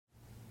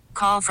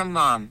Call from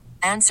mom.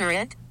 Answer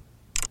it.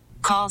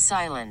 Call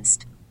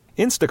silenced.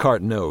 Instacart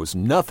knows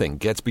nothing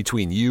gets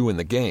between you and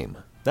the game.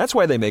 That's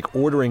why they make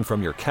ordering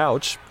from your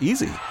couch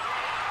easy.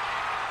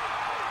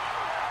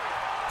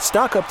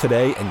 Stock up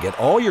today and get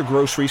all your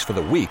groceries for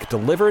the week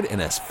delivered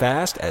in as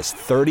fast as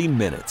 30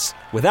 minutes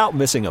without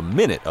missing a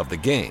minute of the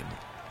game.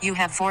 You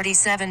have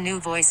 47 new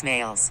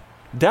voicemails.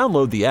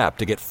 Download the app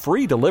to get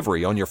free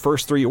delivery on your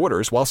first 3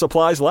 orders while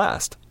supplies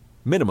last.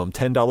 Minimum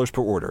 $10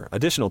 per order.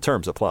 Additional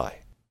terms apply.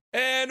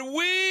 And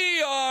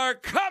we are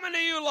coming to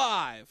you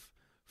live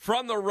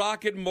from the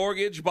Rocket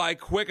Mortgage by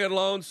Quicken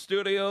Loan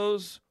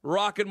Studios.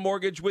 Rocket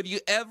Mortgage with you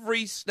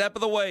every step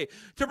of the way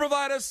to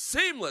provide a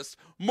seamless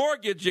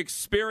mortgage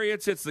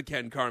experience. It's the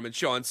Ken Carman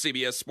Show on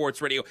CBS Sports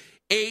Radio.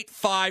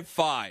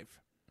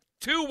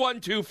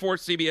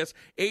 855-212-4CBS,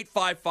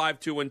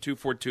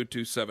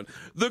 855-212-4227.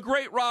 The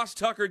great Ross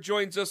Tucker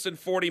joins us in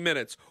 40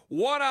 minutes.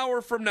 1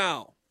 hour from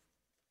now.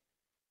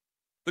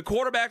 The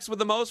quarterbacks with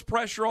the most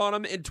pressure on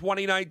them in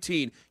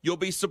 2019. You'll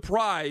be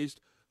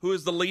surprised who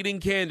is the leading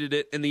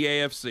candidate in the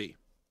AFC.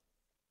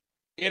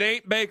 It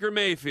ain't Baker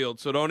Mayfield,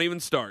 so don't even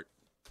start.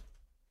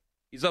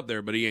 He's up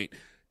there, but he ain't.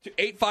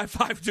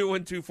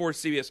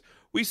 855-212-4CBS.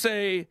 We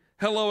say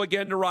hello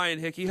again to Ryan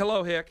Hickey.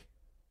 Hello, Hick.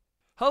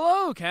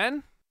 Hello,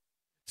 Ken.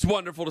 It's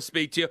wonderful to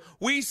speak to you.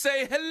 We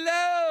say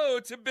hello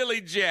to Billy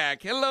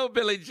Jack. Hello,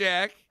 Billy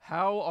Jack.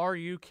 How are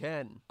you,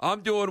 Ken?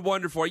 I'm doing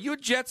wonderful. Are you a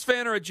Jets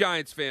fan or a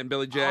Giants fan,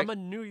 Billy Jack? I'm a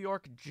New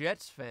York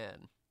Jets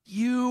fan.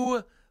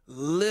 You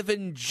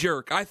living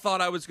jerk. I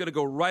thought I was going to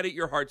go right at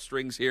your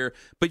heartstrings here,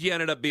 but you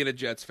ended up being a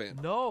Jets fan.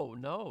 No.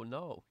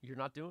 You're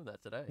not doing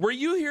that today. Were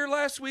you here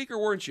last week or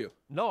weren't you?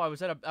 No, I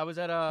was at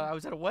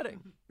a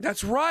wedding.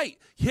 That's right.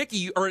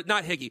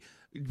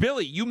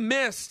 Billy, you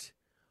missed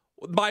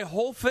my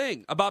whole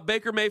thing about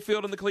Baker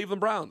Mayfield and the Cleveland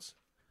Browns.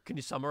 Can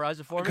you summarize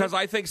it for me? Because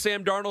I think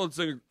Sam Darnold's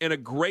in a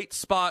great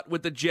spot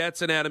with the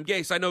Jets and Adam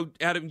Gase. I know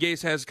Adam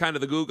Gase has kind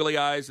of the googly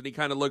eyes, and he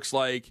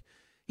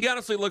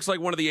honestly looks like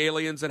one of the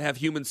aliens that have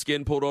human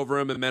skin pulled over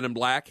him in Men in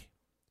Black.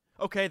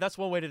 Okay, that's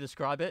one way to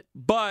describe it.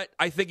 But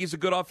I think he's a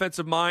good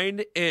offensive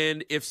mind,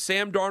 and if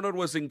Sam Darnold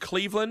was in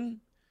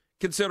Cleveland,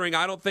 considering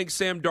I don't think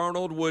Sam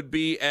Darnold would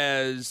be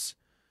as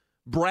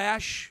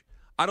brash,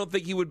 I don't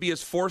think he would be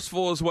as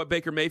forceful as what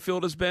Baker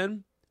Mayfield has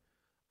been,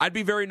 I'd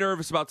be very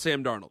nervous about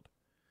Sam Darnold.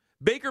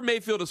 Baker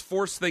Mayfield has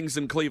forced things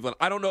in Cleveland.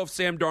 I don't know if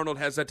Sam Darnold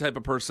has that type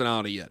of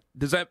personality yet.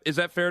 Is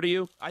that fair to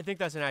you? I think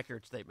that's an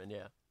accurate statement,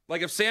 yeah.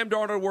 Like if Sam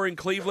Darnold were in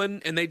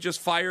Cleveland and they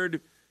just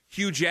fired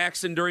Hugh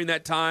Jackson during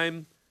that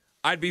time,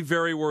 I'd be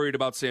very worried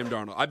about Sam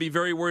Darnold. I'd be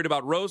very worried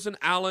about Rosen,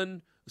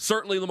 Allen,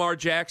 certainly Lamar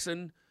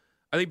Jackson.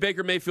 I think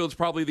Baker Mayfield's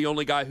probably the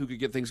only guy who could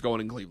get things going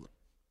in Cleveland.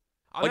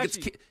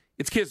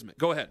 It's kismet.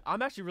 Go ahead.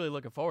 I'm actually really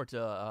looking forward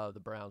to the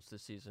Browns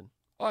this season.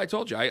 Well, I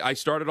told you. I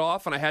started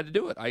off and I had to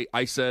do it.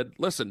 I said,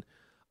 listen,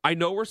 I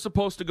know we're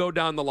supposed to go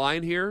down the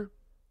line here,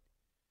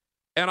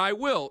 and I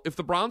will. If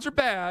the Browns are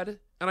bad,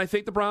 and I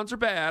think the Browns are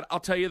bad,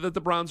 I'll tell you that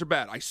the Browns are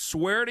bad. I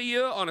swear to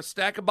you on a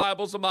stack of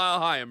Bibles a mile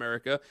high,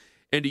 America,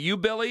 and to you,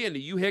 Billy, and to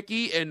you,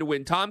 Hickey, and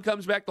when Tom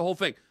comes back, the whole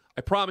thing.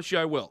 I promise you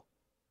I will.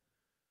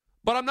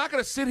 But I'm not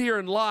going to sit here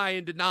and lie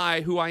and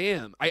deny who I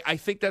am. I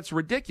think that's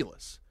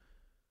ridiculous.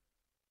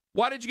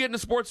 Why did you get into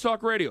sports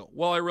talk radio?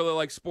 Well, I really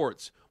like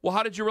sports. Well,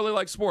 how did you really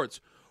like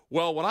sports?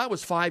 Well, when I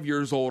was 5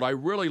 years old, I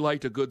really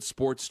liked a good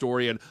sports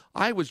story, and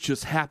I was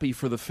just happy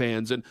for the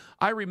fans. And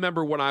I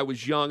remember when I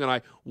was young, and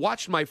I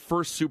watched my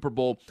first Super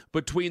Bowl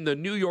between the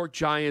New York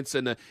Giants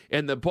and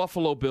the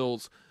Buffalo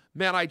Bills.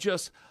 Man, I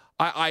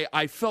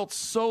felt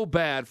so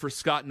bad for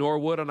Scott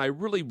Norwood, and I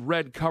really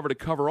read cover to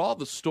cover all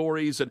the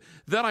stories, and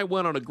then I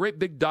went on a great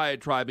big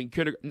diatribe in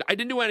kindergarten. I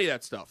didn't do any of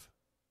that stuff.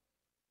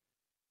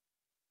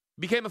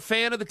 Became a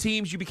fan of the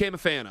teams you became a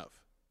fan of.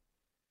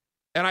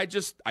 And I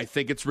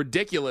think it's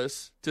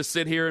ridiculous to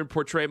sit here and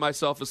portray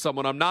myself as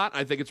someone I'm not.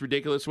 I think it's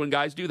ridiculous when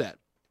guys do that.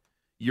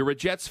 You're a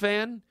Jets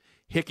fan?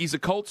 Hickey's a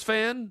Colts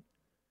fan?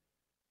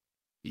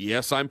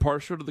 Yes, I'm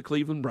partial to the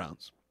Cleveland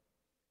Browns.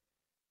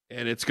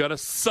 And it's going to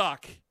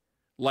suck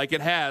like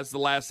it has the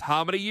last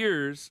how many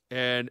years?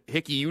 And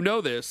Hickey, you know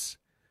this,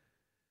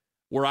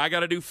 where I got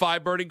to do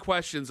 5 burning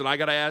questions and I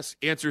got to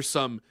answer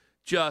some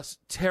just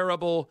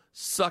terrible,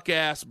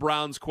 suck-ass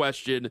Browns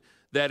question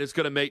that is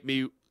going to make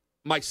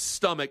my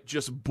stomach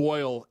just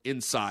boil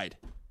inside.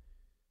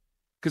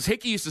 Because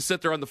Hickey used to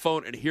sit there on the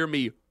phone and hear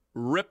me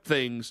rip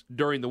things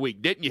during the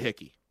week. Didn't you,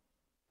 Hickey?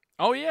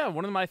 Oh, yeah.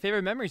 One of my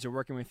favorite memories of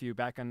working with you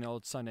back on the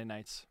old Sunday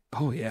nights.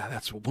 Oh, yeah.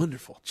 That's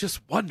wonderful.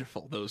 Just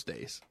wonderful those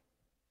days.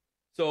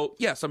 So,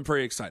 yes, I'm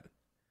very excited.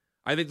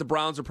 I think the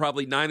Browns are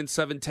probably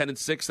 9-7,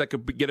 10-6. That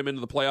could get them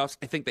into the playoffs.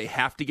 I think they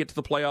have to get to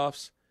the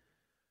playoffs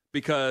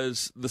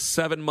because the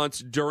 7 months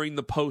during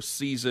the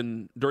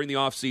postseason, during the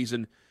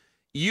offseason,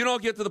 you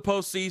don't get to the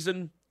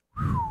postseason,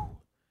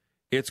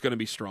 it's going to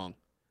be strong.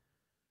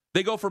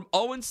 They go from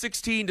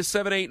 0-16 to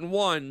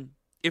 7-8-1.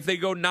 If they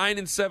go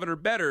 9-7 or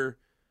better,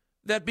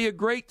 that'd be a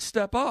great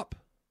step up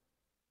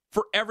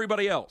for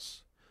everybody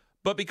else.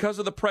 But because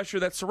of the pressure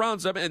that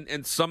surrounds them,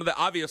 and some of that,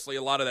 obviously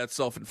a lot of that's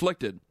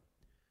self-inflicted,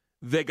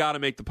 they got to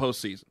make the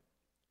postseason.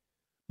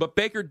 But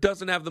Baker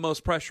doesn't have the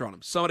most pressure on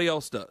him. Somebody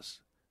else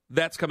does.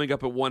 That's coming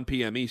up at 1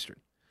 p.m.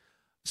 Eastern.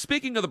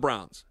 Speaking of the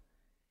Browns,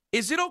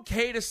 is it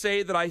okay to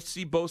say that I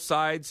see both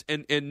sides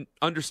and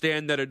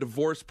understand that a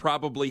divorce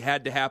probably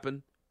had to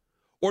happen?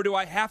 Or do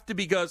I have to,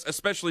 because,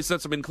 especially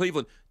since I'm in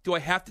Cleveland, do I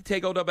have to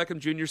take Odell Beckham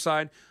Jr.'s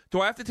side?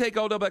 Do I have to take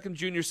Odell Beckham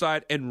Jr.'s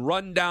side and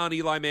run down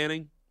Eli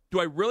Manning? Do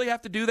I really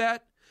have to do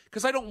that?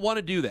 Because I don't want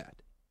to do that.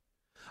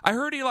 I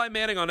heard Eli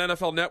Manning on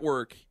NFL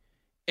Network,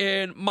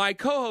 and my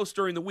co-host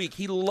during the week,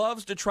 he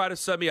loves to try to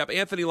set me up.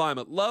 Anthony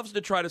Lima loves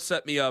to try to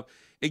set me up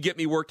and get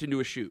me worked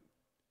into a shoot.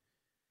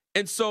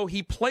 And so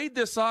he played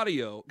this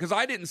audio, because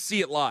I didn't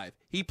see it live.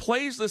 He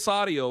plays this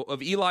audio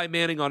of Eli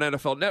Manning on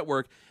NFL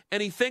Network,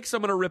 and he thinks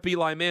I'm going to rip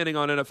Eli Manning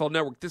on NFL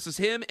Network. This is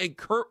him and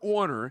Kurt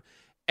Warner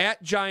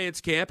at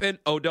Giants camp, and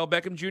Odell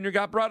Beckham Jr.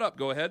 got brought up.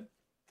 Go ahead.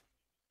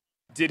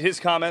 Did his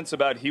comments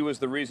about he was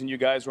the reason you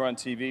guys were on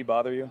TV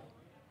bother you?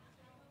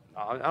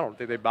 I don't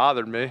think they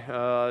bothered me.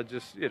 You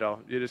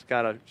just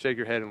kind of shake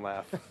your head and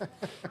laugh.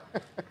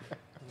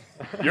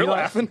 You're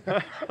laughing.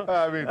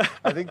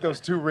 I think those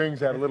 2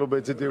 rings had a little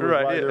bit to do with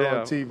why they're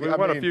on TV. We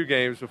won a few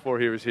games before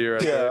he was here.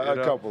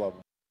 A couple of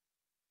them.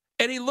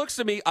 And he looks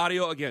at me,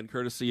 audio again,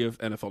 courtesy of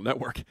NFL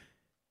Network.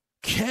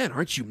 Ken,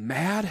 aren't you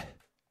mad?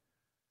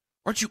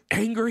 Aren't you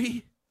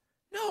angry?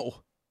 No,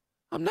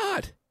 I'm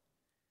not.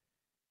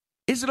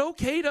 Is it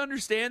okay to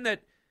understand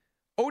that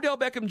Odell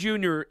Beckham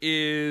Jr.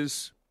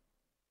 is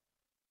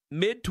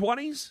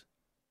mid-20s?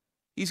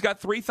 He's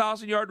got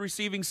 3,000-yard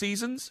receiving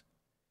seasons.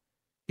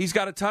 He's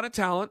got a ton of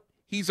talent.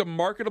 He's a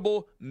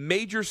marketable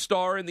major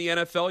star in the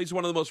NFL. He's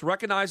one of the most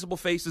recognizable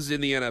faces in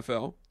the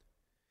NFL.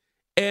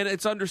 And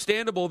it's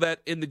understandable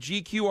that in the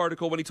GQ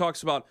article, when he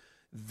talks about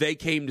they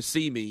came to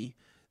see me,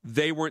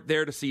 they weren't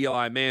there to see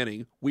Eli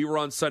Manning, we were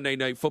on Sunday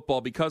Night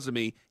Football because of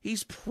me,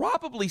 he's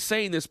probably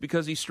saying this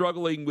because he's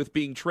struggling with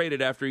being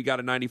traded after he got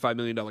a $95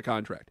 million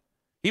contract.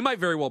 He might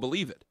very well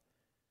believe it.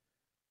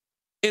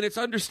 And it's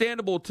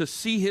understandable to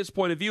see his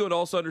point of view and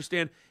also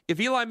understand if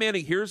Eli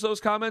Manning hears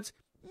those comments,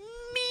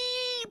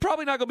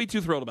 probably not going to be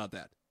too thrilled about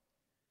that.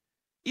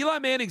 Eli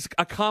Manning's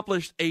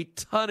accomplished a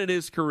ton in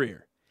his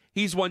career.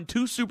 He's won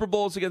 2 Super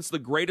Bowls against the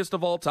greatest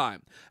of all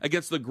time,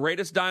 against the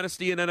greatest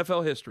dynasty in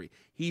NFL history.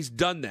 He's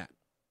done that.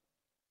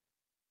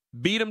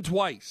 Beat him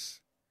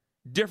twice.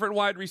 Different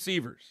wide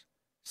receivers.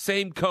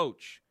 Same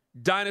coach.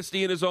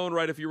 Dynasty in his own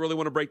right if you really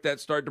want to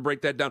start to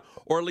break that down.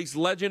 Or at least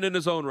legend in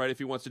his own right if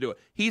he wants to do it.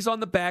 He's on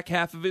the back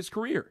half of his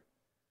career.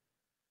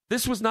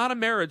 This was not a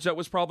marriage that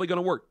was probably going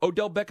to work.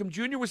 Odell Beckham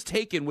Jr. was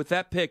taken with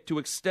that pick to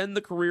extend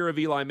the career of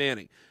Eli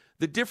Manning.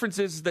 The difference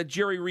is that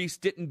Jerry Reese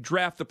didn't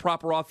draft the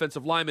proper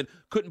offensive lineman,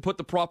 couldn't put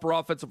the proper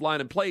offensive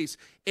line in place,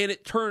 and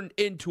it turned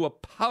into a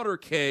powder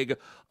keg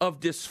of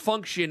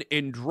dysfunction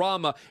and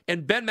drama,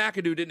 and Ben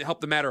McAdoo didn't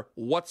help the matter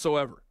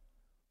whatsoever.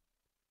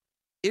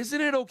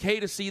 Isn't it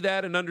okay to see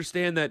that and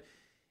understand that,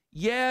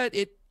 yeah,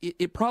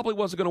 it probably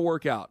wasn't going to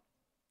work out?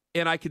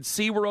 And I can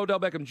see where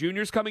Odell Beckham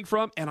Jr. is coming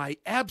from, and I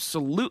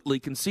absolutely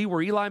can see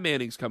where Eli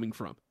Manning's coming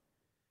from.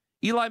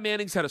 Eli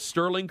Manning's had a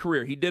sterling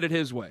career. He did it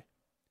his way.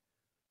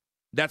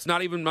 I'm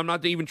not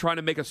even trying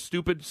to make a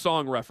stupid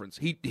song reference.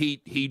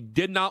 He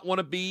did not want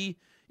to be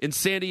in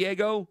San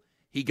Diego.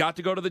 He got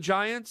to go to the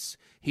Giants.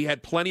 He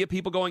had plenty of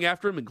people going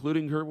after him,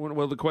 including Kurt Warner.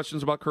 Well, the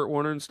questions about Kurt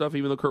Warner and stuff,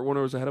 even though Kurt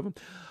Warner was ahead of him.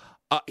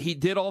 He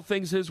did all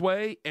things his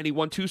way, and he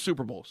won 2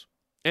 Super Bowls.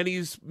 And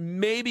he's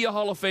maybe a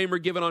Hall of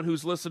Famer, given on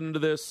who's listening to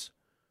this.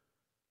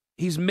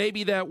 He's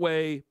maybe that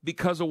way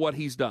because of what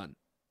he's done.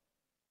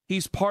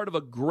 He's part of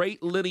a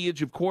great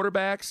lineage of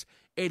quarterbacks,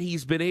 and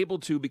he's been able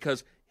to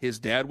because his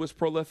dad was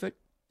prolific.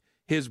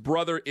 His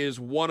brother is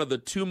one of the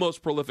 2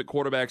 most prolific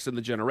quarterbacks in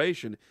the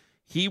generation.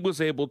 He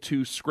was able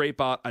to scrape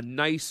out a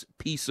nice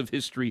piece of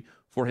history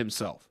for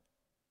himself.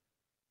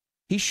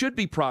 He should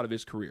be proud of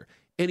his career,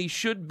 and he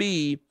should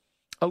be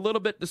a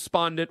little bit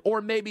despondent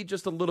or maybe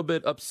just a little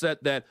bit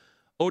upset that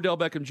Odell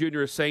Beckham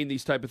Jr. is saying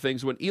these type of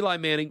things when Eli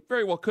Manning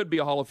very well could be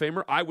a Hall of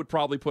Famer. I would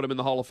probably put him in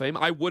the Hall of Fame.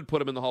 I would put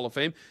him in the Hall of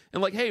Fame.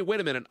 And like, hey, wait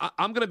a minute.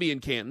 I'm going to be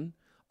in Canton.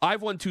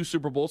 I've won 2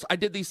 Super Bowls. I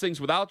did these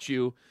things without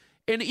you.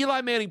 And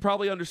Eli Manning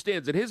probably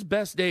understands that his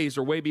best days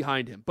are way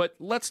behind him. But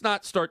let's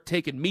not start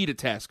taking me to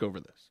task over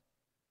this.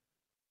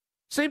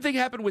 Same thing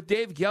happened with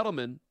Dave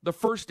Gettleman the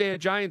first day of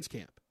Giants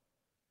camp.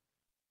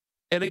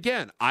 And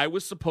again, I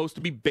was supposed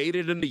to be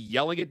baited into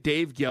yelling at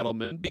Dave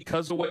Gettleman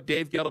because of what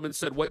Dave Gettleman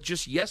said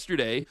just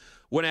yesterday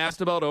when asked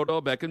about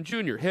Odell Beckham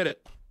Jr. Hit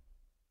it.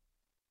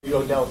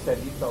 Odell said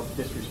he felt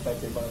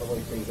disrespected by the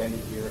way things ended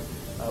here,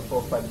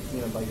 both by the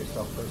team and by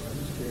yourself personally. I'm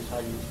just curious how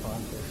you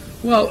respond to it.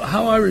 Well,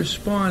 how I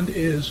respond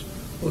is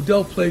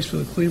Odell plays for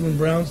the Cleveland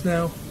Browns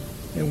now,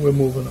 and we're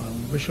moving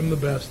on. Wish him the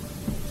best.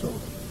 So,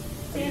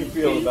 how do you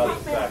feel about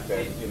the fact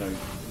that,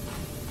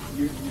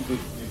 you did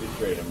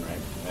trade him, right?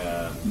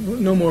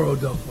 No more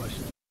Odell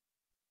questions.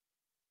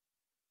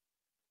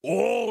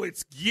 Oh,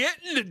 it's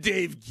getting to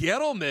Dave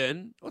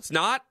Gettleman. No, it's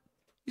not.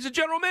 He's a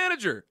general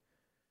manager.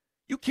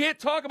 You can't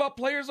talk about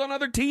players on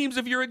other teams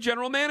if you're a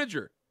general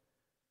manager.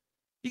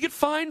 You get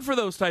fined for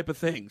those type of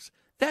things.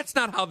 That's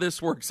not how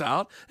this works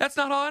out. That's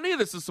not how any of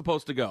this is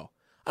supposed to go.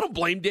 I don't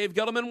blame Dave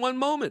Gettleman one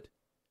moment.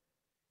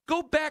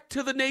 Go back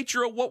to the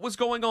nature of what was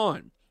going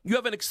on. You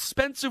have an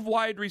expensive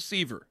wide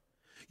receiver.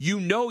 You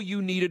know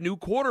you need a new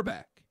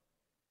quarterback.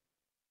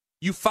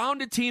 You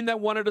found a team that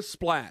wanted a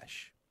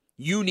splash.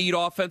 You need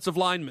offensive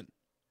linemen.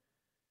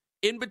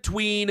 In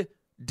between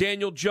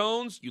Daniel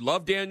Jones, you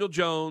love Daniel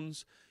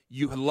Jones.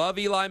 You love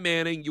Eli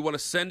Manning. You want to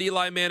send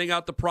Eli Manning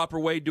out the proper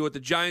way, do it the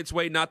Giants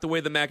way, not the way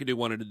the McAdoo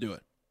wanted to do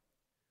it.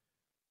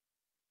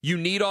 You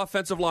need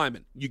offensive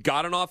linemen. You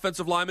got an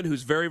offensive lineman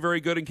who's very,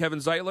 very good in Kevin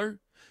Zeitler.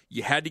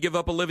 You had to give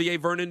up Olivier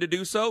Vernon to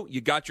do so.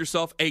 You got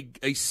yourself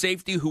a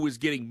safety who is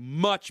getting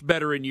much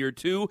better in year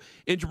 2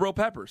 in Jabril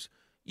Peppers.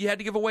 You had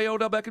to give away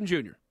Odell Beckham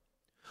Jr.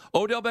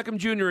 Odell Beckham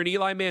Jr. and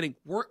Eli Manning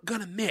weren't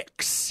going to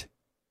mix.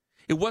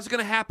 It wasn't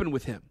going to happen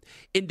with him.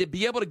 And to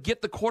be able to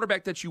get the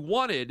quarterback that you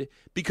wanted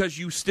because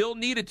you still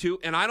needed to,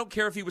 and I don't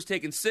care if he was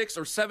taken 6th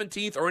or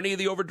 17th or any of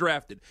the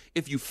overdrafted.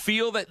 If you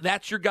feel that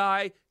that's your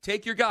guy,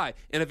 take your guy.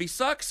 And if he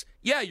sucks,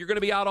 yeah, you're going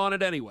to be out on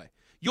it anyway.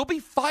 You'll be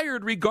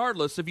fired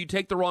regardless if you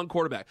take the wrong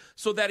quarterback.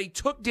 So that he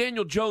took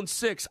Daniel Jones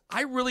 6,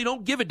 I really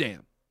don't give a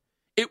damn.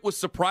 It was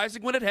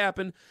surprising when it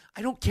happened.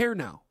 I don't care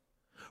now.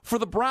 For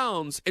the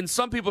Browns, and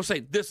some people say,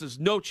 this is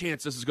no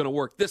chance this is going to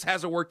work. This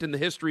hasn't worked in the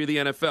history of the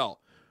NFL.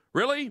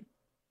 Really?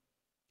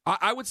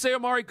 I would say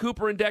Amari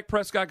Cooper and Dak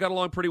Prescott got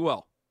along pretty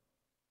well.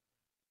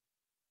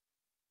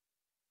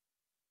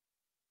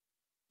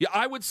 Yeah,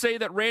 I would say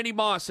that Randy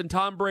Moss and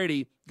Tom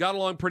Brady got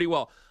along pretty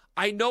well.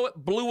 I know it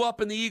blew up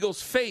in the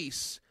Eagles'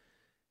 face.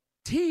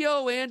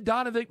 T.O. and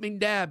Donovan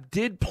McNabb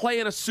did play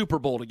in a Super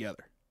Bowl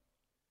together.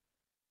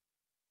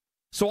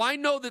 So I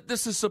know that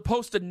this is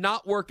supposed to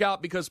not work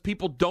out because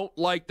people don't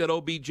like that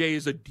OBJ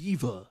is a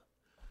diva.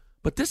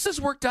 But this has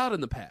worked out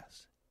in the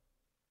past.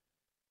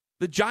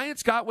 The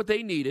Giants got what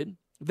they needed.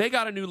 They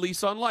got a new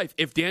lease on life.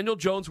 If Daniel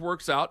Jones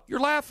works out, you're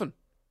laughing.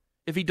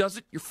 If he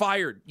doesn't, you're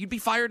fired. You'd be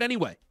fired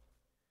anyway.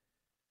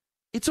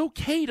 It's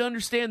okay to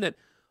understand that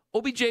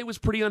OBJ was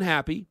pretty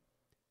unhappy.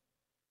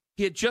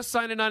 He had just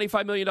signed a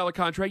 $95 million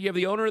contract. You have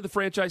the owner of the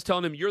franchise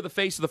telling him you're the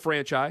face of the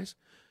franchise.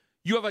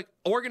 You have an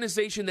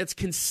organization that's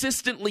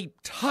consistently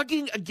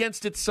tugging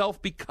against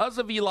itself because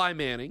of Eli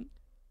Manning.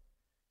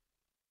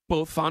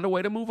 Both found a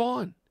way to move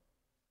on.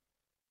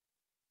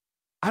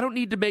 I don't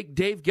need to make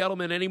Dave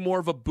Gettleman any more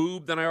of a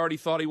boob than I already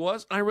thought he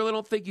was. I really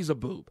don't think he's a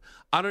boob.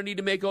 I don't need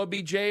to make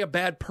OBJ a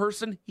bad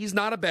person. He's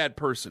not a bad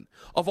person.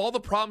 Of all the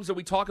problems that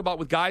we talk about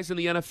with guys in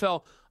the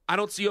NFL, I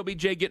don't see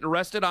OBJ getting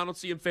arrested. I don't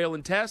see him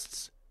failing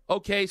tests.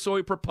 Okay, so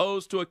he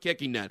proposed to a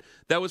kicking net.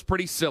 That was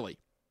pretty silly.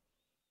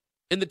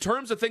 In the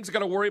terms of things I got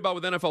to worry about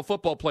with NFL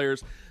football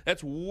players,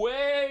 that's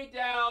way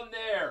down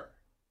there.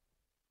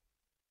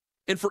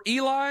 And for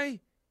Eli's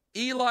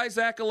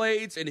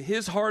accolades and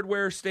his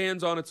hardware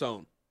stands on its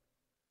own.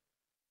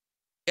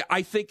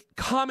 I think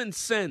common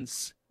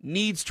sense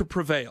needs to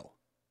prevail.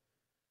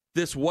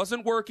 This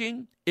wasn't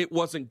working. It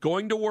wasn't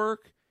going to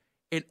work.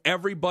 And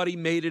everybody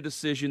made a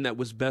decision that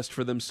was best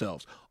for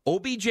themselves.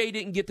 OBJ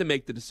didn't get to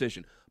make the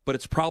decision, but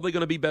it's probably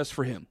going to be best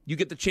for him. You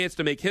get the chance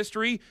to make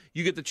history.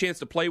 You get the chance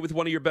to play with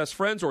one of your best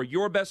friends or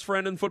your best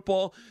friend in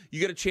football. You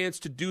get a chance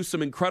to do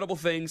some incredible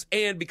things.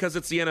 And because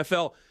it's the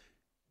NFL,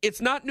 it's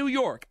not New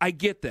York. I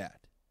get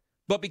that.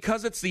 But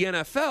because it's the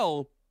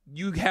NFL,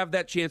 you have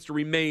that chance to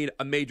remain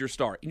a major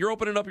star. And you're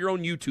opening up your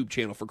own YouTube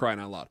channel, for crying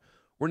out loud.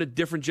 We're in a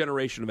different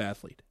generation of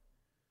athlete.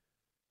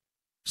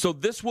 So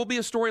this will be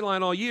a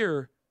storyline all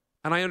year,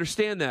 and I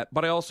understand that,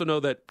 but I also know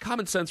that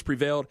common sense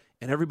prevailed,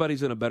 and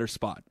everybody's in a better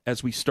spot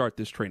as we start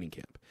this training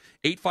camp.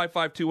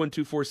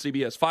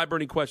 855-2124-CBS. 5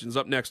 burning questions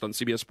up next on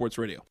CBS Sports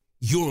Radio.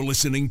 You're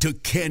listening to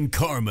Ken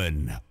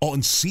Carman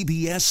on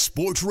CBS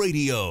Sports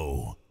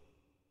Radio.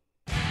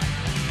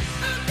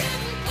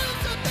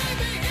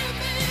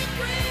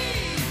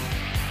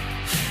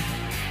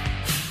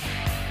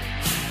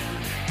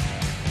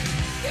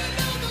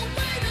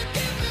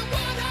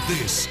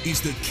 This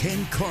is the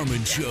Ken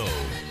Carman Show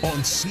on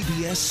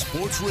CBS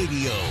Sports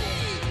Radio.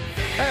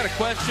 I had a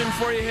question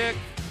for you, Hick.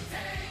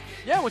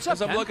 Yeah, what's up,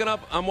 As I'm Ken? looking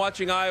up, I'm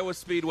watching Iowa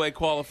Speedway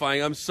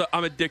qualifying.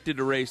 I'm addicted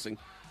to racing.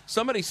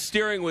 Somebody's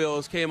steering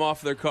wheels came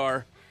off their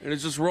car, and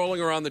it's just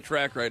rolling around the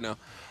track right now.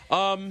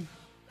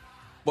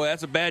 Boy,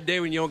 that's a bad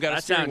day when you don't got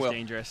a steering wheel. That sounds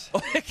dangerous.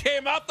 It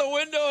came out the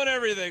window and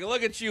everything.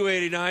 Look at you,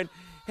 89.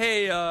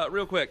 Hey,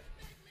 real quick.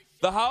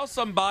 The house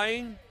I'm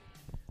buying,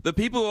 the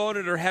people who own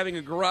it are having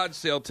a garage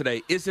sale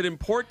today. Is it in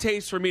poor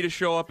taste for me to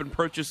show up and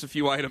purchase a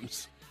few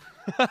items?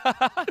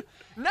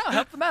 No,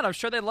 help them out. I'm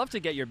sure they'd love to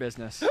get your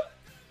business.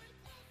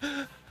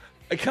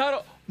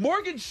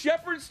 Morgan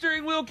Shepherd's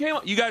steering wheel came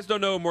out. You guys don't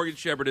know who Morgan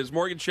Shepherd is.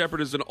 Morgan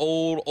Shepherd is an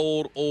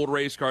old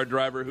race car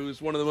driver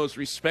who's one of the most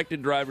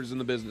respected drivers in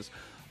the business.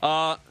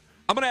 I'm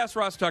going to ask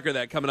Ross Tucker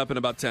that coming up in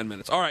about 10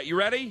 minutes. All right, you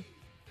ready?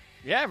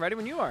 Yeah, I'm ready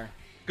when you are.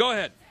 Go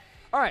ahead.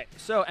 All right,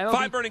 so MLB...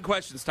 5 burning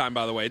questions time,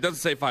 by the way. It doesn't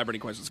say 5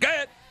 burning questions. Go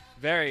ahead.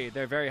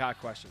 They're very hot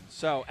questions.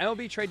 So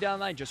MLB trade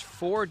deadline just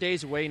 4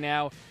 days away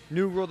now.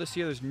 New rule this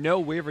year: there's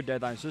no waiver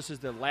deadline. So this is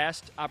the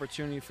last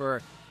opportunity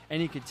for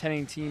any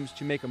contending teams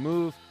to make a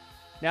move.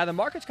 Now, the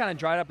market's kind of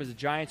dried up as the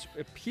Giants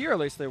appear, at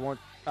least they won't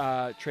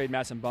trade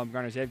Madison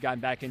Bumgarner. They've gotten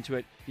back into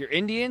it. Your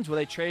Indians, will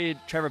they trade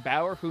Trevor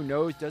Bauer? Who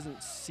knows?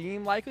 Doesn't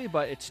seem likely,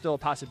 but it's still a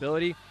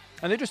possibility.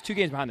 And they're just 2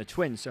 games behind the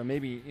Twins, so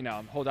maybe,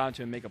 hold on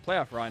to and make a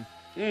playoff run.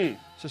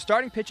 So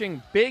starting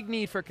pitching, big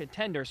need for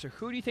contender. So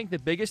who do you think the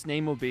biggest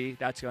name will be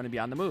that's going to be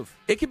on the move?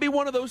 It could be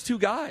one of those 2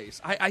 guys.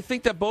 I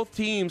think that both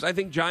teams, I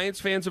think Giants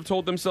fans have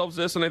told themselves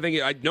this, and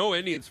I know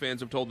Indians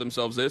fans have told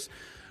themselves this.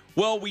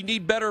 Well, we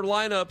need better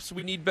lineups.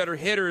 We need better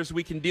hitters.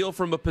 We can deal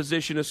from a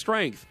position of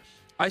strength.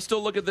 I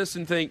still look at this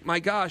and think, my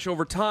gosh,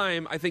 over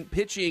time, I think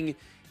pitching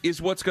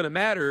is what's going to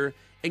matter.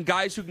 And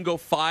guys who can go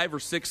 5 or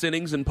 6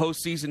 innings in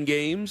postseason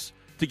games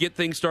to get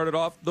things started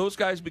off, those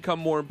guys become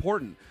more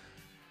important.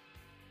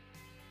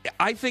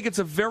 I think it's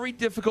a very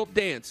difficult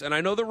dance. And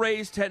I know the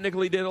Rays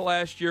technically did it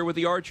last year with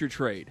the Archer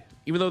trade.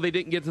 Even though they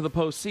didn't get to the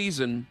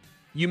postseason,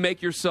 you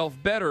make yourself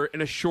better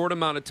in a short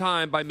amount of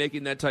time by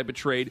making that type of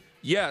trade.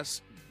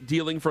 Yes,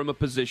 dealing from a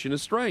position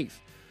of strength.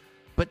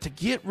 But to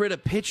get rid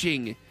of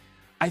pitching,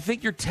 I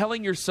think you're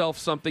telling yourself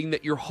something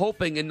that you're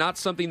hoping and not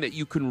something that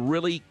you can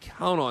really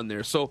count on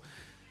there. So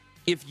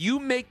if you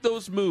make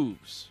those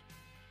moves,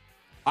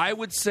 I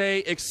would say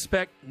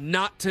expect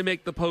not to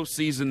make the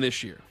postseason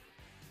this year.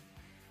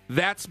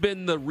 That's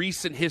been the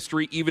recent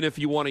history, even if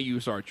you want to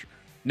use Archer.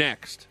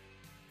 Next.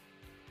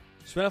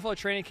 So NFL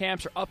training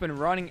camps are up and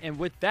running, and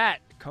with that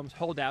comes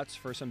holdouts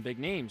for some big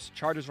names.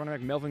 Chargers running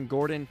back Melvin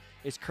Gordon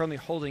is currently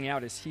holding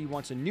out as he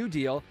wants a new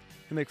deal.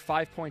 He'll make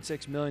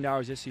 $5.6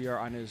 million this year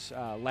on his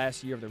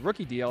last year of the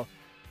rookie deal.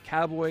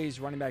 Cowboys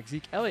running back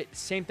Zeke Elliott,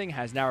 same thing,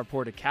 has now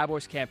reported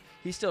Cowboys camp.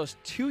 He still has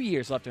 2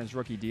 years left on his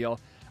rookie deal,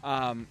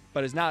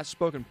 but has not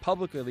spoken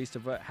publicly, at least,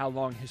 of how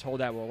long his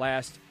holdout will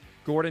last.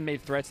 Gordon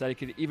made threats that he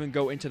could even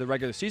go into the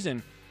regular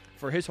season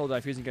for his holdout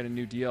if he doesn't get a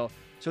new deal.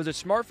 So is it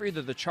smart for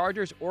either the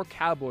Chargers or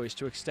Cowboys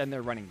to extend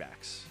their running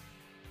backs?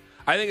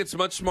 I think it's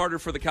much smarter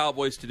for the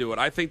Cowboys to do it.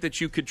 I think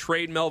that you could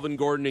trade Melvin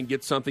Gordon and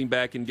get something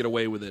back and get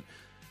away with it.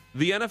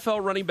 The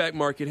NFL running back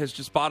market has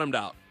just bottomed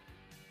out.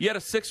 You had a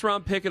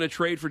 6th-round pick in a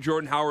trade for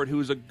Jordan Howard, who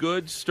is a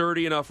good,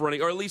 sturdy enough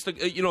running, or at least a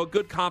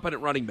good,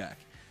 competent running back.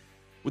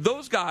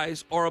 Those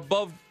guys are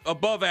above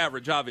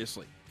average,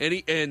 obviously,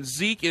 and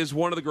Zeke is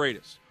one of the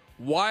greatest.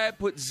 Why I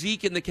put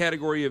Zeke in the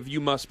category of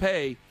you must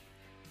pay?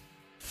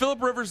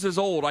 Phillip Rivers is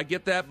old, I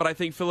get that, but I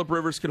think Phillip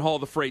Rivers can haul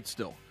the freight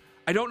still.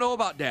 I don't know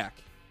about Dak.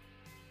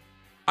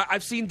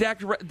 I've seen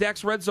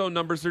Dak's red zone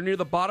numbers. They're near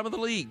the bottom of the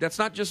league. That's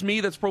not just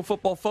me. That's Pro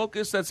Football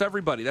Focus. That's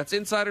everybody. That's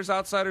insiders,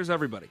 outsiders,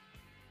 everybody.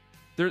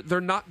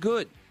 They're not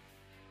good.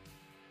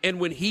 And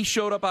when he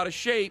showed up out of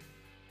shape,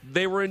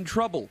 they were in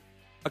trouble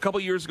a couple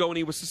years ago when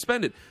he was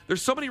suspended.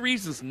 There's so many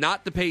reasons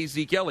not to pay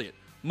Zeke Elliott.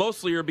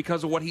 Mostly are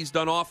because of what he's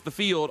done off the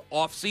field,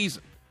 off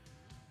season.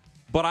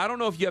 But I don't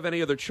know if you have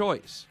any other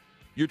choice.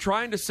 You're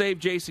trying to save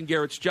Jason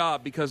Garrett's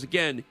job because,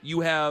 again,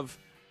 you have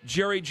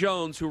Jerry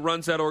Jones who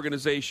runs that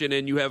organization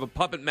and you have a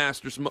puppet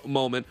master's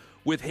moment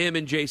with him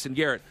and Jason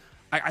Garrett.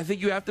 I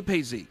think you have to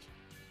pay Zeke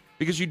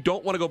because you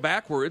don't want to go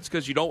backwards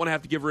because you don't want to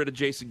have to give rid of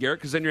Jason Garrett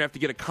because then you have to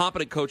get a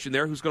competent coach in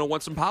there who's going to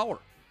want some power.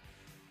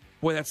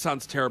 Boy, that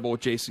sounds terrible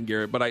with Jason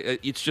Garrett, but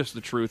it's just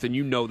the truth, and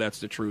you know that's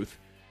the truth.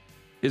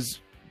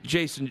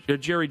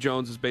 Jerry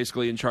Jones is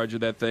basically in charge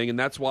of that thing, and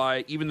that's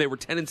why even they were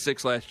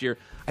 10-6 last year.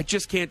 I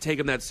just can't take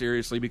him that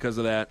seriously because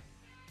of that.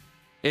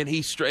 And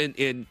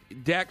and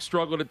Dak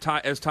struggled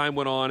as time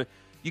went on.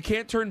 You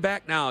can't turn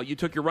back now. You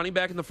took your running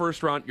back in the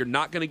first round. You're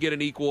not going to get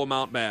an equal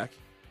amount back.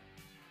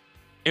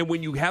 And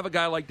when you have a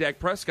guy like Dak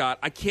Prescott,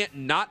 I can't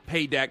not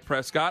pay Dak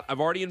Prescott. I've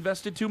already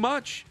invested too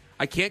much.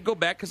 I can't go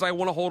back because I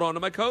want to hold on to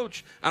my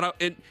coach.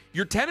 And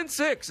you're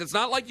 10-6. It's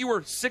not like you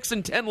were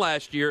 6-10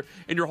 last year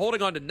and you're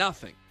holding on to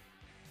nothing.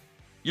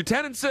 You're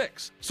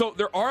 10-6. So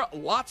there are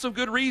lots of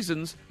good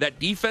reasons that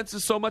defense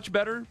is so much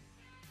better.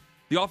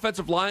 The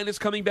offensive line is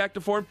coming back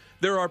to form.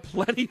 There are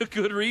plenty of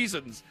good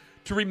reasons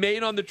to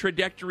remain on the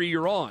trajectory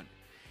you're on.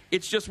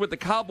 It's just with the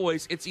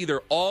Cowboys, it's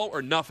either all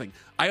or nothing.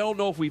 I don't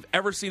know if we've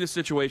ever seen a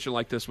situation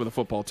like this with a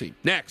football team.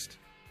 Next.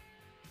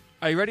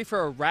 Are you ready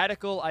for a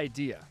radical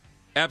idea?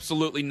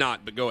 Absolutely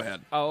not, but go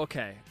ahead. Oh,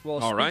 okay.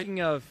 Well,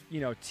 speaking of,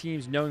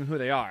 teams knowing who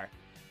they are,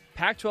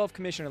 Pac-12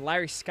 Commissioner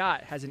Larry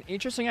Scott has an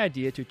interesting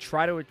idea to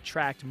try to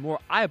attract more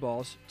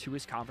eyeballs to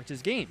his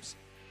conference's games.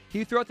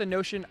 He threw out the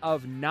notion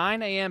of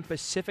 9 a.m.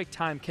 Pacific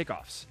time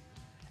kickoffs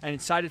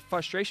and cited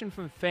frustration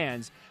from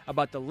fans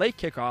about the late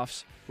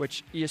kickoffs,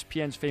 which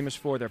ESPN's famous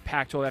for their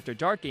Pac-12 After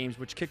Dark games,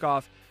 which kick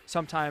off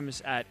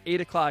sometimes at 8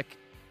 o'clock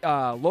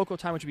local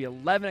time, which would be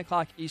 11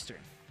 o'clock Eastern.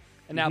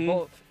 And now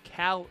both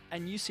Cal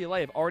and UCLA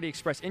have already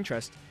expressed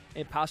interest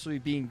in possibly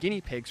being guinea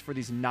pigs for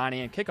these 9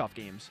 a.m. kickoff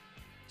games.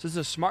 So this is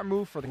a smart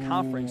move for the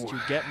conference to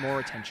get more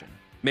attention.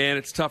 Man,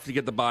 it's tough to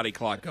get the body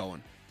clock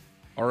going.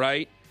 All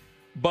right?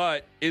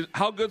 But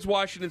how good's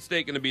Washington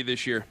State going to be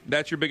this year?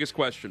 That's your biggest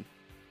question.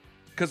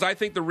 Because I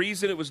think the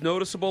reason it was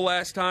noticeable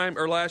last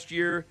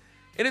year,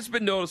 and it's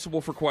been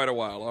noticeable for quite a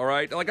while, all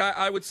right? Like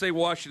I would say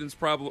Washington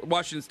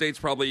State's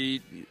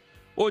probably,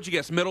 what would you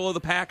guess, middle of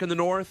the pack in the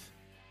North?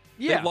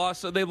 Yeah.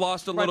 They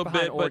lost a little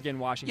bit. Oregon,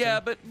 Washington. Yeah,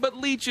 but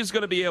Leach is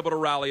going to be able to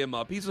rally him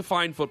up. He's a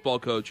fine football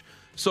coach.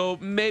 So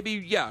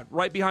maybe,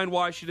 right behind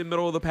Washington,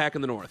 middle of the pack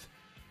in the North.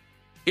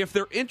 If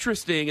they're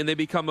interesting and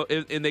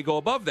they go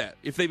above that,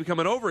 if they become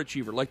an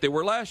overachiever like they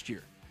were last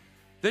year,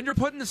 then you're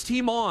putting this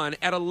team on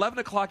at 11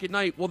 o'clock at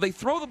night. Well, they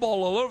throw the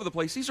ball all over the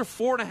place. These are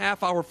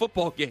 4.5-hour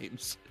football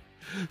games.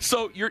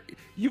 So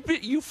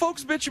you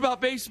folks bitch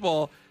about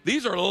baseball.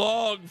 These are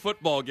long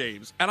football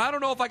games. And I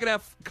don't know if I could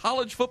have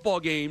college football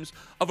games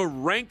of a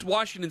ranked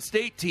Washington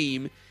State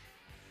team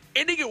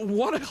ending at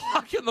 1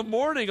 o'clock in the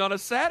morning on a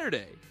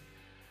Saturday.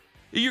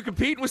 You're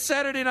competing with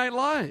Saturday Night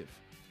Live.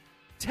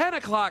 10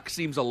 o'clock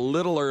seems a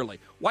little early.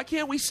 Why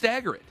can't we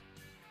stagger it?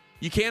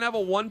 You can't have a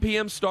 1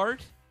 p.m.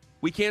 start?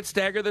 We can't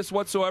stagger this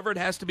whatsoever. It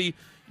has to be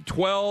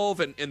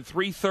 12 and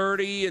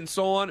 3:30 and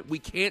so on. We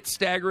can't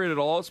stagger it at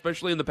all,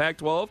 especially in the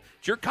Pac-12.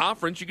 It's your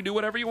conference. You can do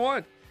whatever you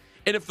want.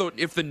 And if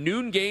the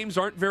noon games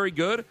aren't very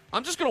good,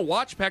 I'm just going to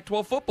watch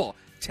Pac-12 football.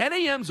 10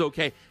 a.m.'s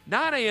okay.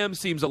 9 a.m.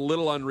 seems a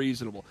little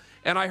unreasonable.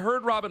 And I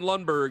heard Robin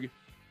Lundberg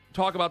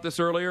talk about this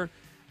earlier.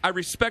 I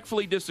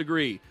respectfully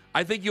disagree.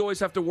 I think you always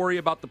have to worry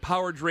about the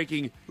power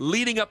drinking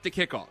leading up to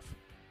kickoff.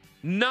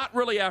 Not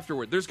really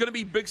afterward. There's going to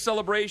be big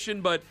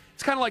celebration, but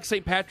it's kind of like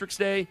St. Patrick's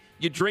Day.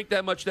 You drink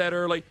that much that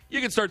early, you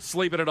can start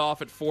sleeping it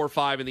off at 4 or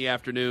 5 in the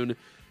afternoon.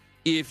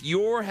 If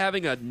you're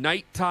having a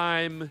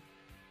nighttime,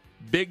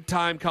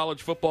 big-time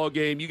college football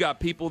game, you got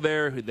people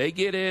there who they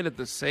get in at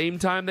the same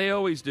time they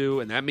always do,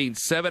 and that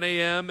means 7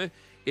 a.m.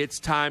 It's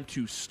time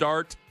to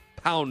start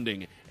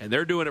pounding, and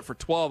they're doing it for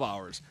 12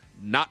 hours,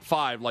 not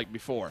 5 like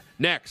before.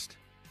 Next.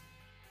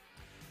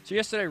 So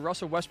yesterday,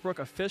 Russell Westbrook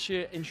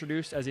officially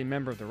introduced as a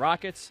member of the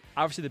Rockets.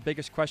 Obviously, the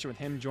biggest question with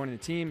him joining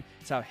the team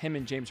is how him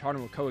and James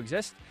Harden will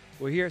coexist.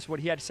 Well, here's what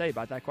he had to say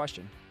about that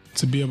question.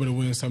 To be able to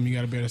win something, you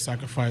got to be able to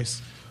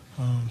sacrifice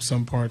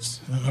some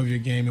parts of your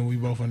game, and we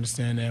both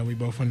understand that. We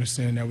both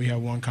understand that we have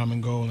one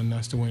common goal, and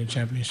that's to win a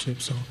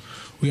championship. So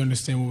we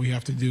understand what we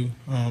have to do.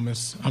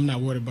 I'm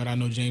not worried about it. I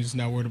know James is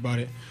not worried about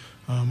it.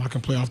 I can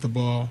play off the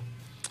ball.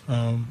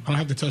 I don't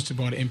have to touch the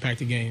ball to impact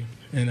the game,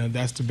 and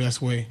that's the best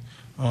way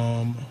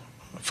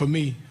for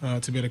me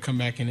to be able to come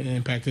back and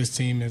impact this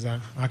team is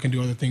I can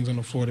do other things on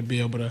the floor to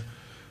be able to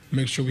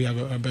make sure we have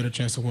a better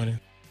chance of winning.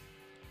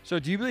 So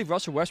do you believe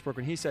Russell Westbrook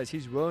when he says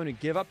he's willing to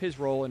give up his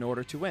role in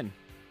order to win?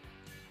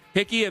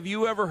 Hickey, have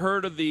you ever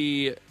heard of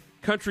the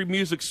country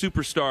music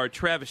superstar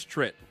Travis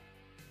Tritt?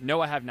 No,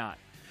 I have not.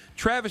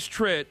 Travis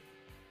Tritt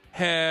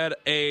had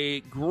a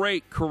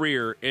great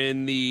career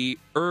in the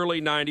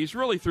early 90s,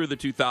 really through the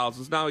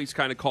 2000s. Now he's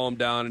kind of calmed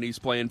down and he's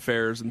playing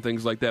fairs and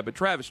things like that. But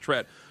Travis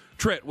Tritt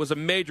was a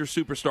major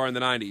superstar in the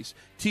 90s.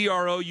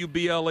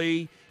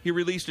 Trouble. He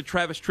released a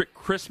Travis Tritt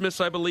Christmas,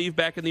 I believe,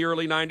 back in the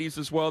early 90s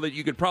as well, that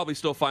you could probably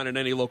still find in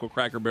any local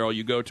Cracker Barrel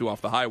you go to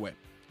off the highway.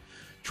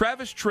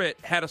 Travis Tritt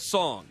had a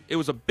song. It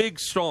was a big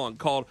song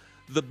called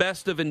The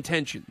Best of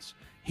Intentions.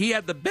 He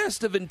had the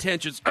best of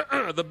intentions,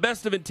 the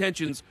best of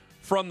intentions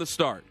from the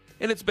start.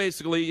 And it's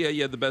basically,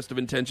 you had the best of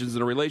intentions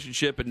in a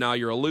relationship, and now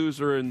you're a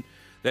loser, and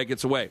that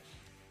gets away.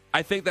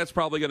 I think that's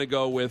probably going to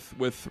go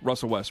with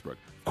Russell Westbrook.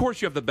 Of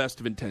course you have the best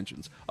of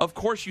intentions. Of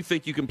course you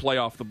think you can play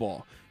off the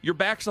ball. Your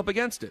back's up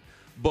against it.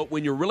 But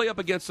when you're really up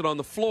against it on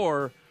the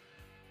floor,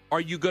 are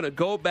you going to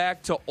go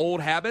back to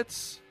old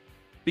habits?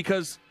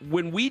 Because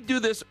when we do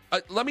this,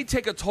 let me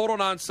take a total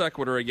non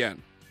sequitur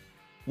again.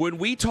 When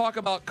we talk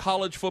about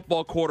college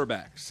football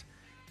quarterbacks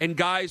and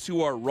guys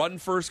who are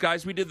run-first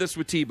guys, we did this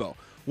with Tebow.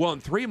 Well, in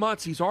 3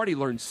 months, he's already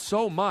learned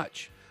so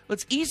much.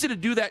 It's easy to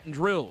do that in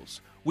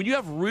drills. When you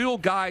have real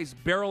guys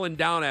barreling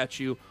down at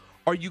you,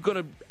 are you going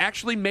to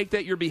actually make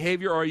that your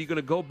behavior, or are you going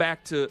to go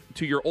back to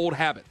your old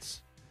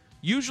habits?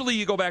 Usually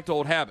you go back to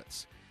old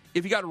habits.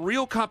 If you got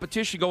real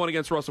competition going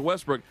against Russell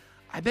Westbrook,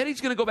 I bet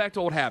he's going to go back to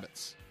old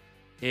habits.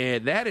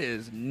 And that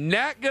is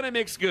not going to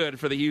mix good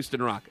for the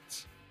Houston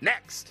Rockets.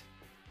 Next.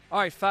 All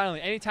right,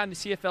 finally, anytime the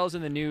CFL is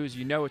in the news,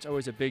 you know it's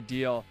always a big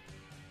deal.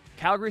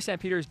 Calgary St.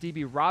 Peter's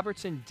DB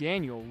Robertson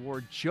Daniel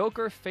wore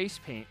Joker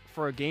face paint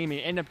for a game and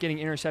ended up getting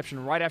an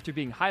interception right after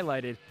being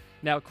highlighted.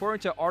 Now,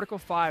 according to Rule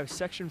 5,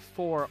 Section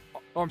 4,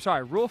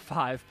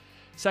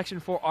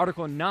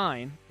 Article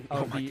 9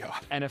 of the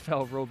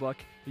NFL rulebook,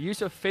 the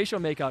use of facial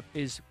makeup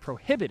is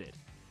prohibited.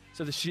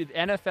 So the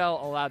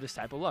NFL allow this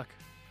type of look?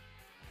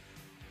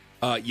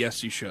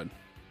 Yes, you should.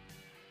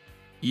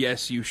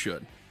 Yes, you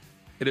should.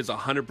 It is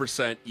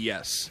 100%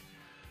 yes.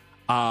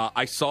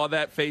 I saw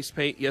that face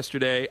paint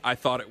yesterday. I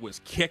thought it was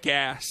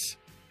kick-ass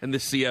in the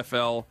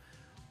CFL.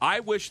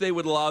 I wish they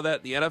would allow that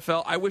in the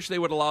NFL. I wish they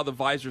would allow the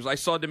visors. I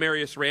saw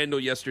Demarius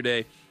Randall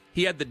yesterday.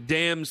 He had the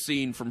damn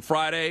scene from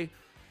Friday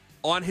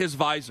on his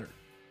visor,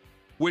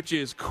 which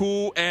is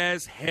cool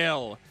as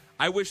hell.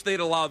 I wish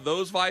they'd allow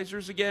those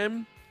visors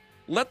again.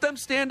 Let them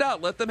stand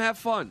out. Let them have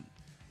fun.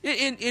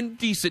 In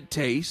decent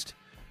taste.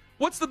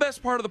 What's the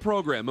best part of the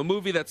program? A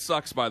movie that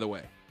sucks, by the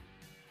way.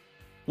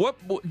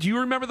 What do you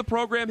remember the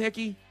program,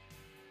 Hickey?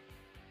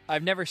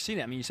 I've never seen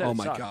it. I mean, you said oh it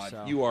my sucks, God,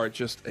 so. You are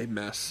just a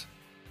mess.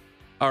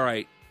 All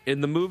right,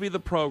 in the movie The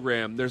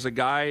Program, there's a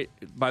guy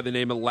by the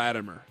name of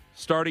Latimer.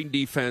 starting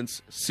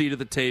defense, seat at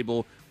the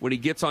table. When he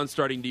gets on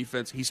starting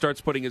defense, he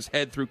starts putting his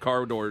head through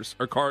car doors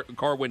or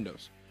car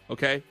windows,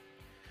 okay?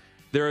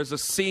 There is a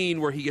scene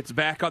where he gets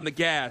back on the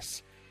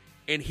gas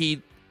and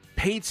he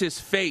paints his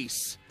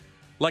face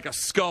like a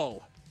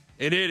skull,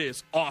 and it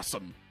is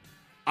awesome.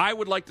 I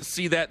would like to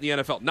see that in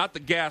the NFL. Not the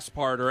gas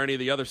part or any of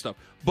the other stuff,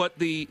 but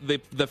the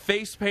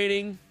face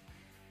painting,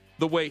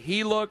 the way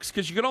he looks,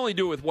 because you can only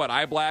do it with,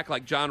 eye black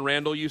like John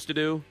Randall used to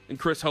do and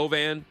Chris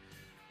Hovan.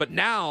 But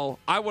now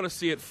I want to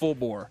see it full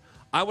bore.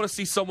 I want to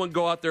see someone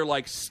go out there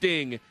like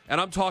Sting,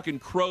 and I'm talking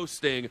Crow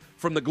Sting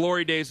from the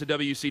glory days of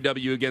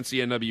WCW against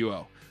the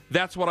NWO.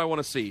 That's what I want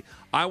to see.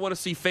 I want to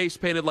see face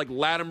painted like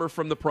Latimer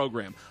from the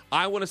program.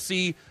 I want to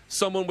see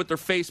someone with their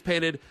face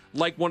painted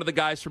like one of the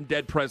guys from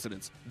Dead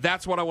Presidents.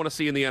 That's what I want to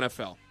see in the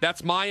NFL.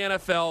 That's my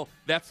NFL.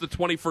 That's the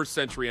 21st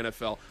century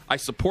NFL. I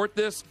support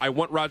this. I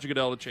want Roger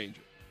Goodell to change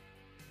it.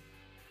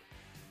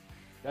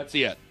 That's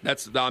it.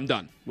 I'm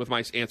done with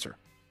my answer.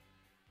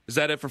 Is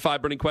that it for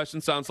 5 burning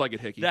questions? Sounds like it,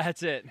 Hickey.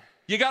 That's it.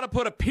 You got to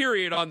put a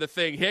period on the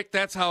thing, Hick.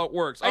 That's how it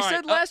works. I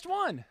said last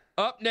one.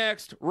 Up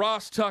next,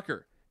 Ross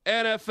Tucker,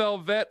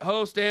 NFL vet,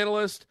 host,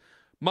 analyst,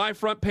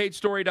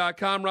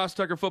 myfrontpagestory.com, Ross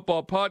Tucker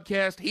Football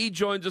Podcast. He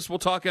joins us. We'll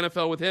talk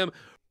NFL with him.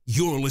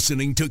 You're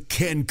listening to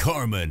Ken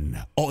Carman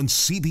on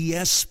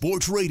CBS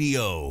Sports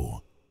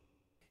Radio.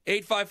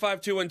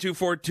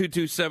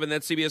 855-212-4227.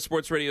 That's CBS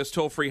Sports Radio's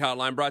toll-free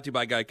hotline, brought to you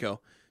by Geico.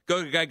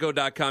 Go to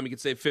geico.com. You can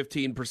save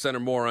 15% or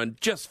more on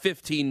just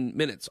 15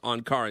 minutes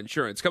on car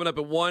insurance. Coming up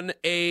at 1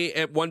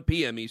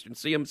 p.m. Eastern.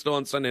 See, I'm still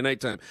on Sunday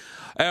nighttime.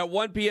 At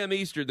 1 p.m.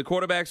 Eastern, the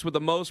quarterbacks with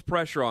the most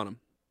pressure on them.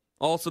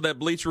 Also, that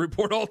Bleacher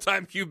Report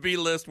all-time QB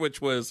list,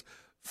 which was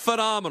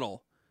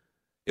phenomenal.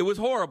 It was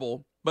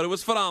horrible, but it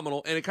was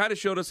phenomenal, and it kind of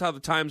showed us how the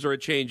times are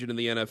changing in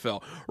the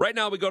NFL. Right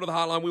now, we go to the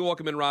hotline. We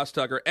welcome in Ross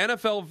Tucker,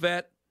 NFL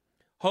vet,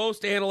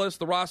 host, analyst,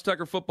 the Ross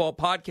Tucker Football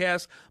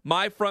Podcast,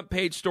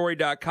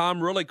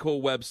 myfrontpagestory.com. Really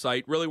cool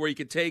website, really where you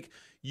can take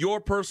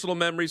your personal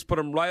memories, put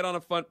them right on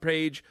a front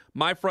page,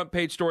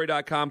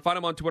 myfrontpagestory.com. Find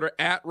him on Twitter,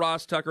 at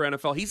Ross Tucker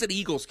NFL. He's at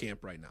Eagles camp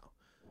right now.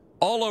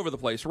 All over the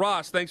place.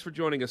 Ross, thanks for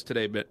joining us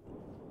today,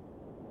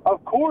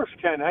 Of course,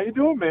 Ken. How you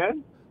doing,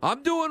 man?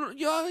 I'm doing,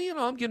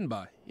 I'm getting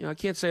by. I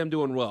can't say I'm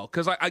doing well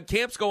because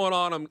camp's going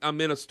on.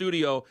 I'm in a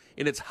studio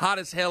and it's hot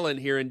as hell in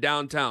here in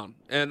downtown,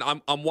 and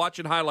I'm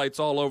watching highlights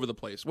all over the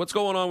place. What's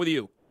going on with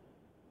you?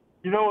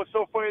 It's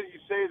so funny that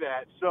you say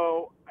that.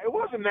 So it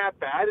wasn't that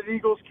bad at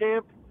Eagles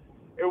camp.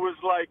 It was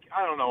like,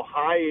 I don't know,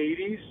 high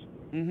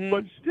 80s,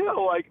 but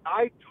still,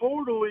 I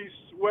totally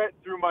sweat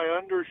through my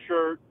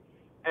undershirt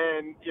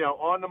and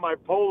onto my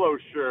polo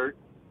shirt,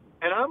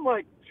 and I'm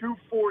like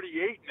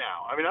 248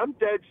 now. I mean, I'm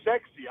dead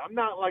sexy. I'm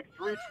not like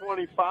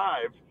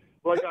 325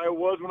 like I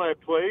was when I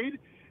played.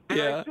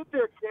 And I sit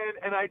there, Ken,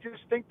 and I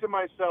just think to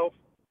myself,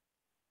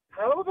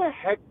 how the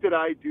heck did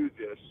I do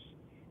this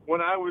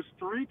when I was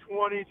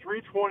 320,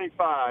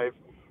 325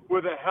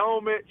 with a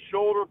helmet,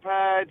 shoulder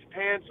pads,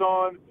 pants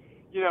on,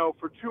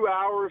 for 2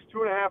 hours,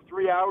 2.5,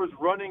 3 hours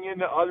running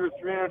into other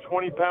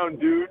 320-pound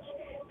dudes?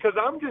 Because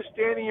I'm just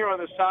standing here on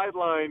the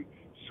sideline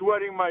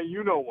sweating my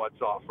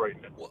you-know-what's off right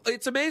now. Well,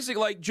 it's amazing.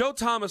 Like, Joe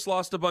Thomas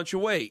lost a bunch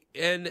of weight,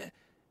 and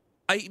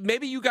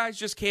maybe you guys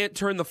just can't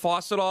turn the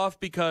faucet off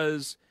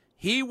because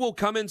he will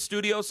come in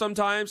studio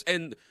sometimes,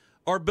 and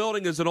our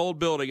building is an old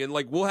building, and,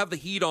 we'll have the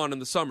heat on in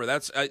the summer.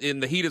 That's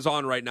and the heat is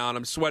on right now, and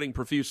I'm sweating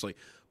profusely.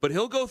 But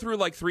he'll go through,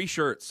 3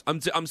 shirts.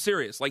 I'm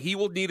serious. He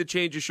will need to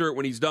change a shirt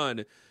when he's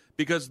done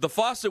because the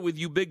faucet with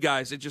you big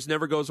guys, it just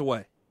never goes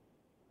away.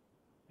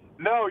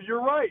 No,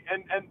 you're right,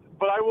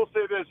 but I will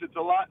say this: it's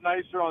a lot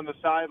nicer on the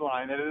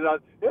sideline. And the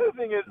other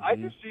thing is, I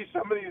just see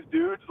some of these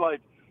dudes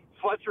like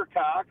Fletcher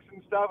Cox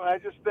and stuff, and I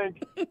just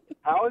think,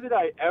 how did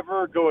I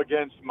ever go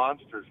against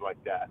monsters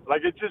like that?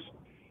 It just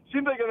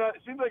seems like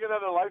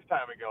another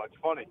lifetime ago. It's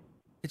funny.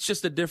 It's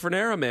just a different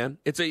era, man.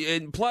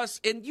 And plus,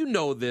 you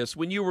know this,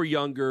 when you were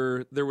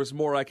younger, there was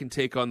more I can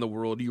take on the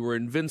world. You were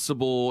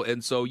invincible,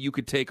 and so you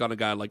could take on a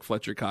guy like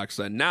Fletcher Cox.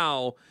 And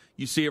now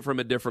you see it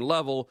from a different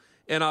level.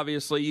 And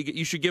obviously,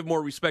 you should give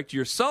more respect to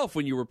yourself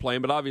when you were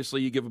playing, but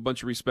obviously you give a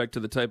bunch of respect to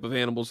the type of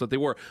animals that they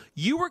were.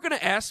 You were going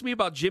to ask me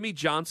about Jimmy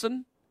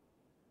Johnson?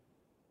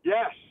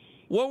 Yes.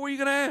 What were you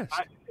going to ask?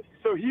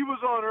 So he was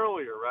on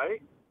earlier,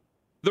 right?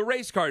 The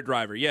race car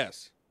driver,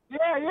 yes. Yeah,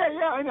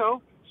 I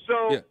know.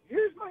 So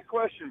here's my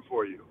question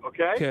for you,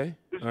 okay? Okay.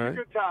 This is a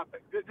good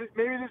topic.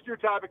 Maybe this is your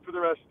topic for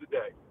the rest of the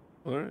day.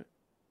 All right.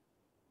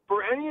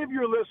 For any of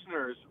your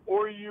listeners,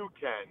 or you,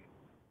 Ken,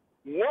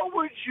 what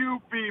would you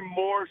be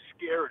more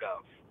scared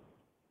of?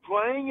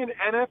 Playing an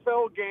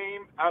NFL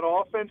game at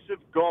offensive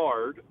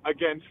guard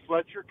against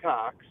Fletcher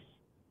Cox,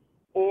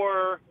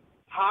 or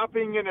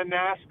hopping in a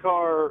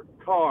NASCAR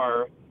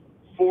car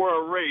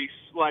for a race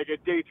like a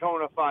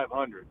Daytona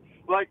 500?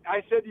 Like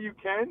I said to you,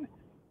 Ken,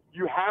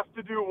 you have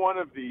to do one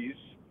of these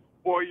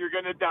or you're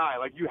going to die.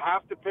 You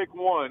have to pick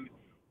one.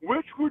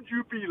 Which would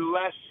you be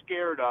less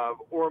scared of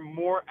or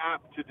more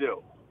apt to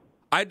do?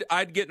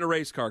 I'd get in a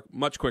race car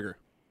much quicker.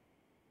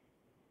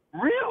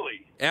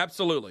 Really?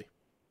 Absolutely.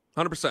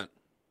 100%.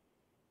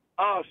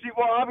 Oh, see,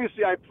 well,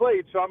 obviously I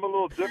played, so I'm a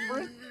little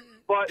different.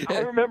 But I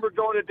remember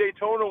going to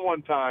Daytona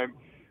one time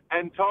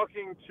and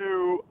talking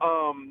to,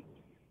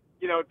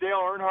 Dale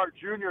Earnhardt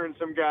Jr. and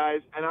some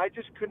guys, and I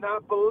just could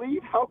not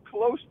believe how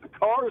close the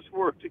cars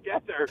were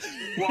together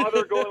while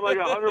they're going like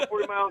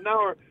 140 miles an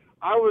hour.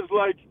 I was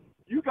like,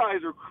 you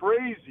guys are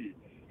crazy.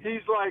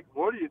 He's like,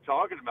 what are you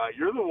talking about?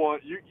 You're the one.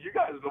 You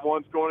guys are the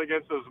ones going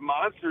against those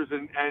monsters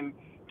and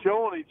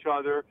killing each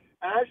other.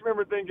 And I just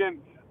remember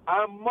thinking,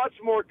 I'm much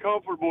more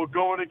comfortable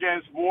going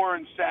against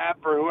Warren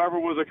Sapp or whoever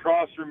was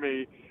across from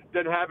me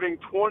than having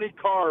 20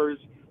 cars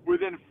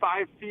within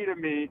 5 feet of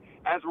me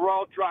as we're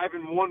all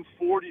driving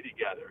 140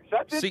 together. So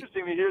that's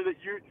interesting to hear that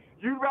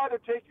you'd rather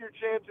take your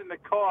chance in the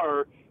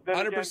car than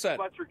 100%. against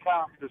Fletcher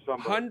Cox or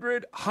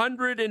somebody.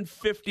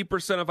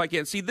 150% if I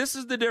can. See, this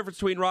is the difference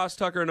between Ross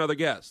Tucker and other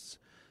guests.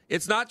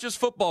 It's not just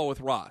football with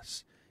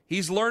Ross.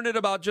 He's learned it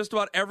about just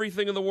about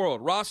everything in the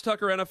world. Ross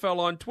Tucker NFL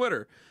on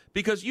Twitter.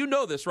 Because you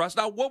know this, Ross.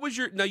 Now,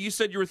 you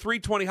said you were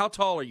 320. How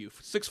tall are you?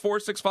 6'4",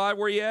 6'5",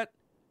 where you at?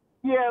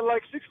 Yeah,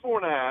 like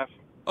 6'4.5".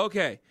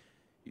 Okay.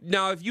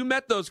 Now, if you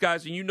met those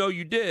guys, and you know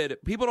you did,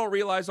 people don't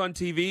realize on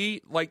TV,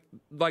 like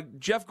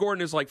Jeff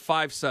Gordon is like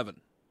 5'7".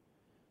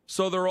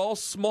 So they're all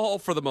small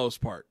for the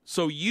most part.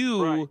 So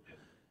you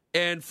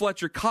and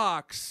Fletcher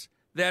Cox,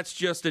 that's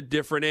just a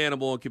different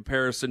animal in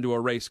comparison to a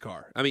race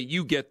car. I mean,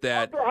 you get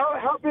that.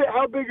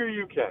 How big are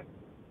you, Ken?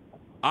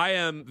 I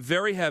am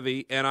very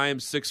heavy, and I am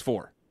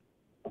 6'4".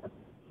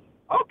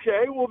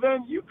 Okay, well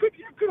then you could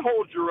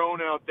hold your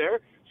own out there.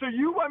 So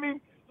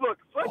look,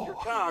 Fletcher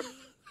Cox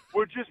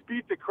would just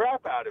beat the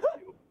crap out of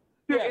you.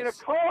 Yes. In a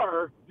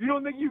car, you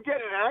don't think you get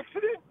in an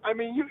accident? I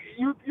mean, if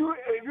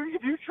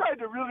you tried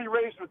to really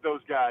race with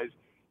those guys,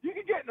 you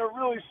could get in a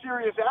really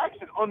serious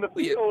accident on the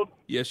field.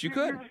 Yes, you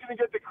could. You're just going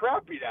to get the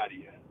crap beat out of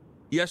you.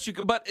 Yes, you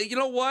could. But you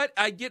know what?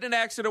 I get in an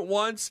accident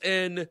once,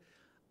 and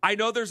I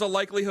know there's a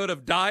likelihood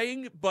of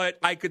dying, but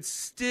I could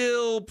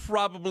still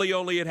probably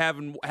only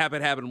have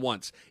it happen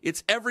once.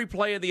 It's every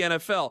play in the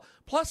NFL.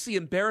 Plus the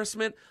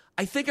embarrassment.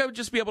 I think I would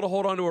just be able to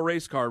hold on to a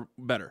race car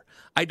better.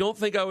 I don't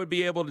think I would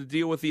be able to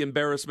deal with the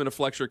embarrassment of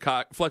Fletcher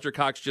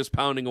Cox just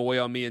pounding away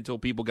on me until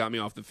people got me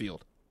off the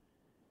field.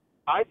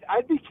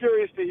 I'd be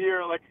curious to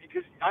hear,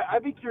 because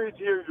I'd be curious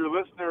to hear your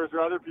listeners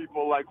or other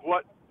people,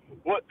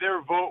 what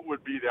their vote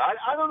would be there.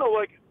 I don't know,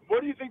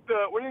 what do you think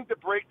the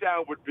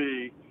breakdown would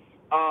be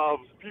of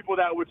people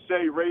that would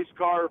say race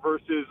car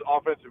versus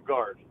offensive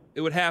guard?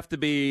 It would have to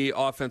be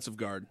offensive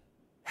guard.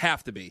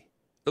 Have to be.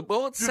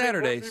 Well, it's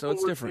Saturday, so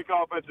it's different. Pick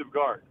offensive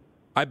guard.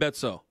 I bet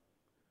so.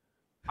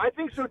 I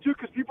think so, too,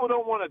 because people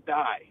don't want to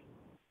die.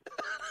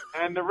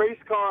 And the race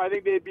car, I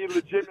think they'd be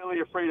legitimately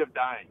afraid of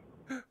dying.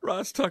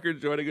 Ross Tucker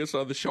joining us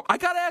on the show. I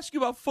got to ask you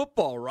about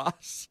football,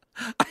 Ross.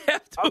 I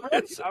have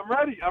to.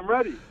 I'm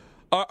ready.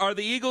 Are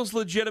the Eagles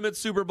legitimate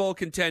Super Bowl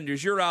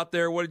contenders? You're out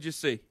there. What did you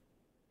see?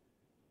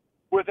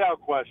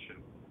 Without question.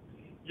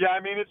 Yeah,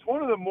 I mean, it's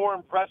one of the more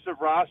impressive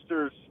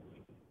rosters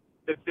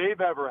that they've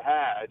ever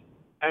had,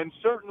 and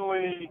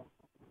certainly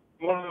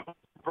one of the most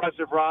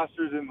impressive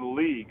rosters in the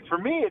league. For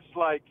me, it's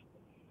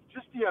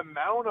just the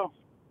amount of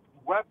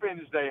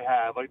weapons they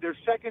have. Their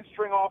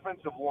second-string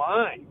offensive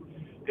line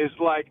is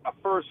a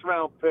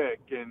first-round pick,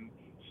 and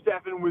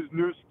Stefan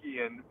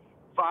Wisniewski and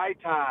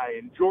Vaitai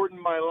and Jordan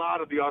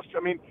Mailata,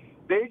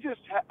 they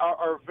just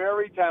are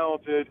very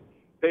talented.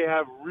 They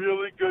have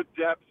really good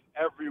depth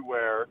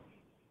everywhere.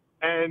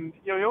 And,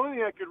 the only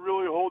thing that could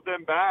really hold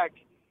them back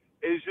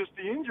is just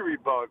the injury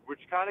bug, which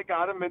kind of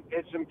got them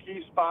at some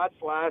key spots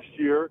last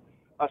year,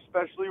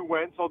 especially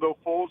Wentz, although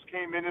Foles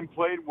came in and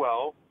played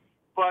well.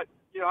 But,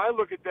 I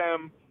look at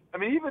them,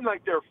 even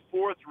their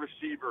fourth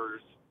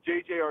receivers,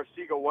 J.J.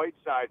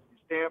 Arcega-Whiteside from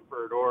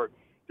Stanford, or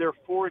their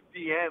fourth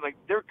DN,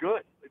 they're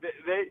good.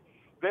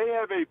 They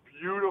have a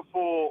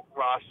beautiful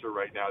roster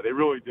right now. They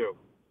really do.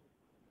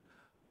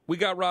 We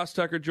got Ross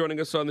Tucker joining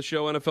us on the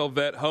show, NFL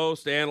vet,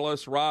 host,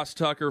 analyst, Ross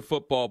Tucker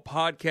Football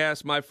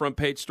Podcast,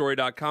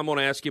 myfrontpagestory.com. I want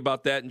to ask you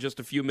about that in just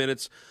a few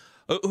minutes.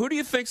 Who do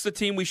you think's the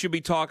team we should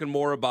be talking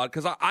more about?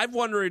 Because I've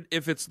wondered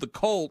if it's the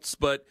Colts,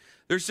 but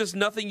there's just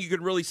nothing you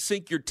can really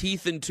sink your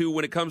teeth into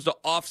when it comes to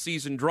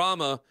off-season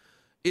drama.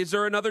 Is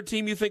there another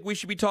team you think we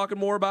should be talking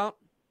more about?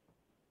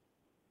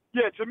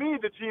 Yeah, to me,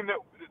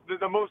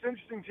 the most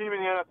interesting team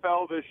in the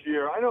NFL this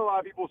year, I know a lot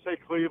of people say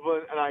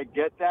Cleveland, and I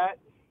get that.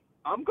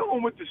 I'm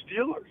going with the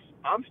Steelers.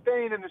 I'm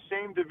staying in the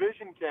same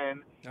division,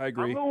 Ken. I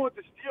agree. I'm going with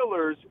the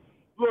Steelers.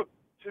 Look,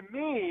 to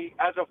me,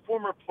 as a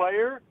former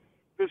player,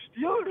 the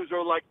Steelers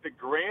are like the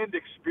grand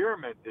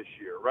experiment this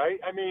year, right?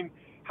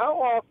 How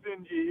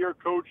often do you hear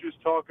coaches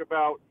talk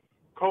about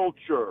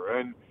culture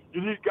and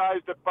you need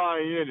guys that buy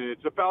in, and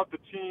it's about the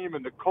team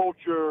and the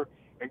culture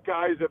and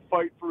guys that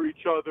fight for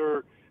each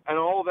other and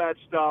all that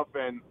stuff,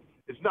 and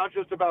it's not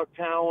just about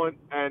talent,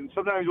 and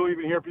sometimes you'll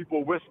even hear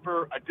people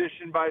whisper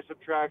addition by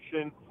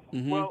subtraction.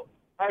 Mm-hmm. Well,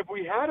 have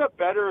we had a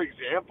better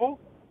example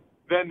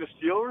than the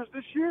Steelers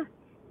this year?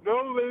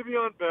 No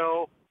Le'Veon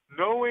Bell,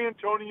 no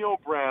Antonio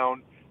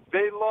Brown.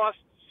 They lost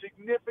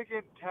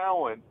significant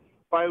talent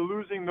by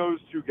losing those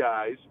two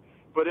guys.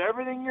 But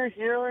everything you're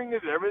hearing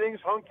is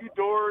everything's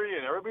hunky-dory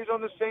and everybody's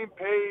on the same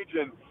page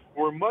and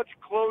we're much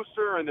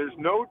closer and there's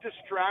no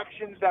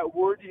distractions, that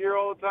word you hear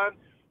all the time.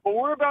 But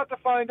we're about to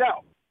find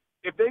out.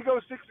 If they go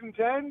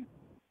 6-10,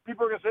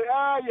 people are going to say,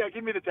 yeah,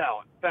 give me the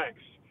talent. Thanks.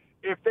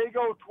 If they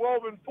go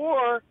 12-4, people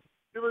are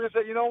going to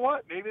say, you know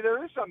what? Maybe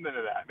there is something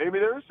to that. Maybe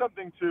there is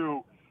something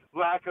to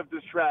lack of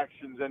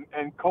distractions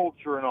and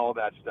culture and all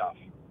that stuff.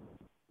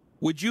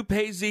 Would you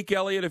pay Zeke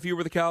Elliott if you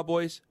were the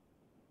Cowboys?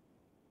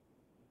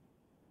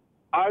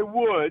 I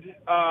would.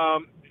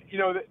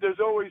 There's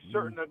always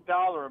certain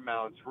dollar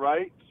amounts,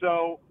 right?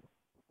 So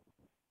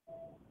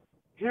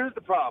here's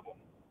the problem.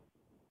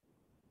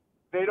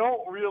 They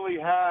don't really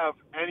have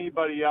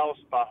anybody else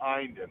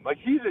behind him. Like,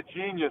 he's a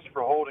genius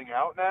for holding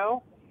out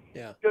now.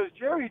 Yeah. Because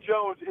Jerry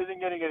Jones isn't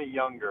getting any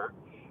younger.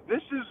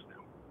 This is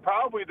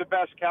probably the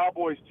best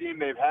Cowboys team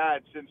they've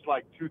had since,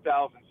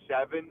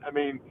 2007. I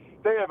mean,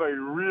 they have a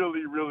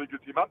really, really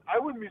good team. I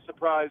wouldn't be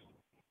surprised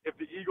if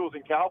the Eagles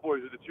and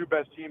Cowboys are the two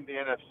best teams in the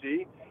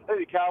NFC. I think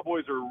the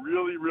Cowboys are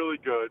really, really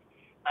good.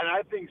 And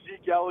I think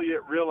Zeke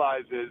Elliott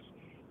realizes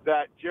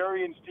that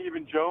Jerry and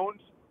Stephen Jones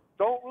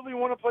don't really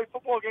want to play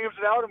football games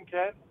without him,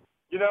 Ken.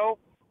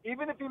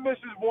 Even if he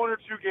misses one or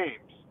two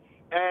games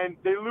and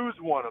they lose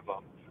one of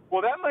them,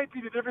 well, that might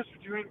be the difference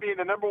between being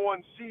the number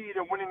one seed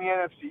and winning the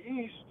NFC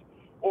East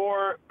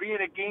or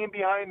being a game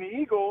behind the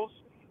Eagles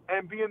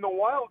and being the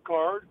wild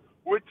card,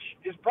 which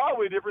is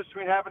probably the difference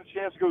between having a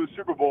chance to go to the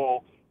Super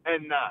Bowl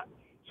and not.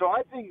 So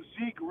I think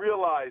Zeke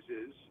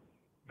realizes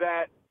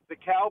that the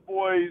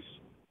Cowboys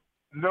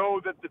know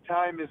that the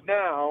time is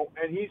now,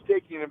 and he's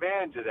taking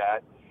advantage of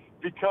that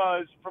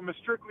because from a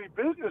strictly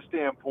business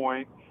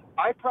standpoint,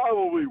 I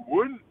probably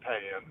wouldn't pay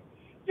him.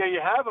 Yeah,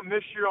 you have him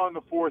this year on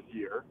the 4th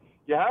year.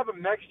 You have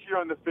him next year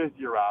on the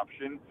 5th-year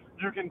option.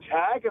 You can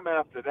tag him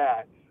after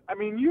that. I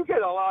mean, you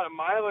get a lot of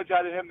mileage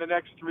out of him the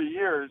next 3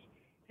 years.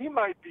 He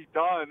might be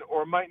done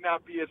or might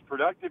not be as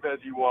productive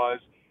as he was,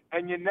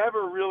 and you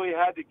never really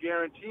had to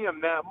guarantee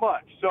him that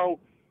much. So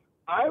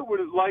I would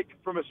like,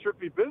 from a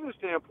strictly business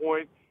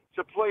standpoint,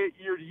 to play it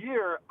year to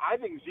year. I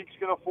think Zeke's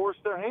going to force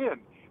their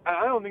hand, and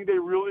I don't think they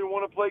really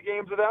want to play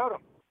games without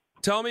him.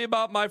 Tell me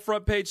about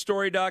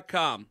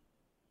myfrontpagestory.com.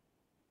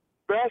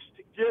 Best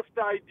gift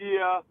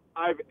idea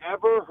I've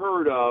ever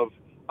heard of,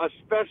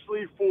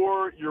 especially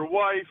for your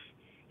wife,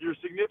 your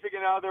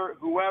significant other,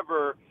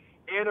 whoever,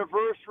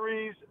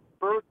 anniversaries,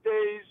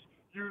 birthdays.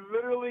 You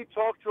literally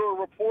talk to a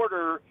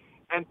reporter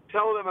and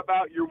tell them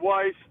about your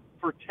wife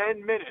for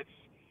 10 minutes.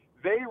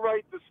 They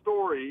write the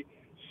story,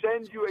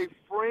 send you a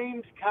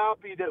framed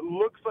copy that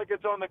looks like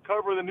it's on the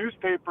cover of the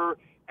newspaper,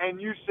 and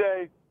you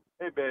say,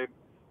 hey, babe,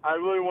 I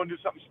really want to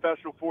do something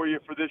special for you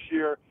for this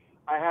year.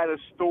 I had a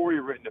story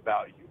written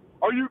about you.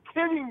 Are you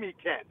kidding me,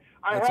 Ken?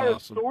 That's had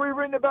awesome. A story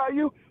written about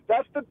you?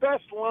 That's the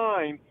best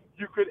line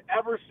you could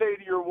ever say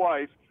to your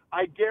wife.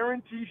 I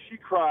guarantee she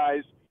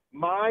cries.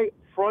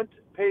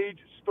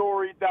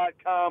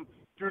 myfrontpagestory.com.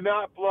 Do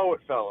not blow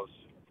it, fellas.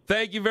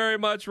 Thank you very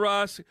much,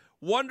 Ross.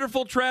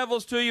 Wonderful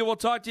travels to you. We'll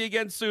talk to you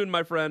again soon,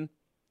 my friend.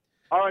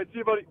 All right, see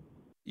you, buddy.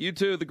 You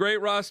too. The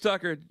great Ross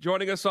Tucker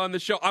joining us on the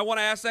show. I want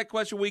to ask that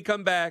question when we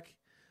come back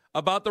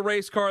about the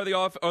race car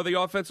or the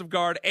offensive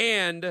guard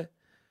and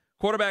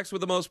quarterbacks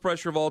with the most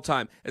pressure of all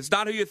time. It's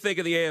not who you think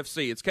in the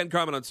AFC. It's Ken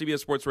Carman on CBS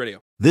Sports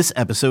Radio. This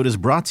episode is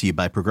brought to you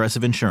by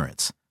Progressive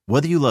Insurance.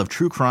 Whether you love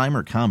true crime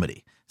or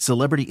comedy,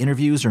 celebrity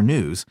interviews or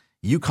news,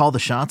 you call the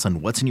shots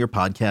on what's in your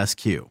podcast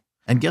queue.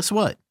 And guess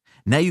what?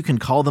 Now you can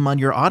call them on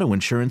your auto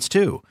insurance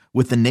too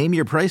with the Name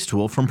Your Price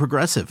tool from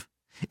Progressive.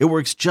 It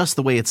works just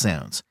the way it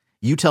sounds.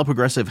 You tell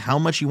Progressive how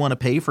much you want to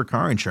pay for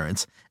car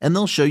insurance, and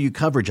they'll show you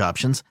coverage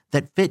options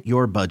that fit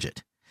your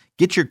budget.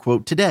 Get your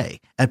quote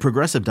today at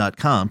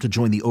Progressive.com to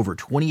join the over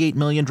 28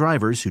 million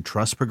drivers who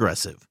trust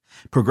Progressive.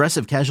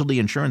 Progressive Casualty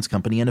Insurance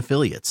Company and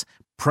Affiliates.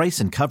 Price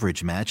and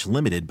coverage match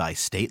limited by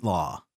state law.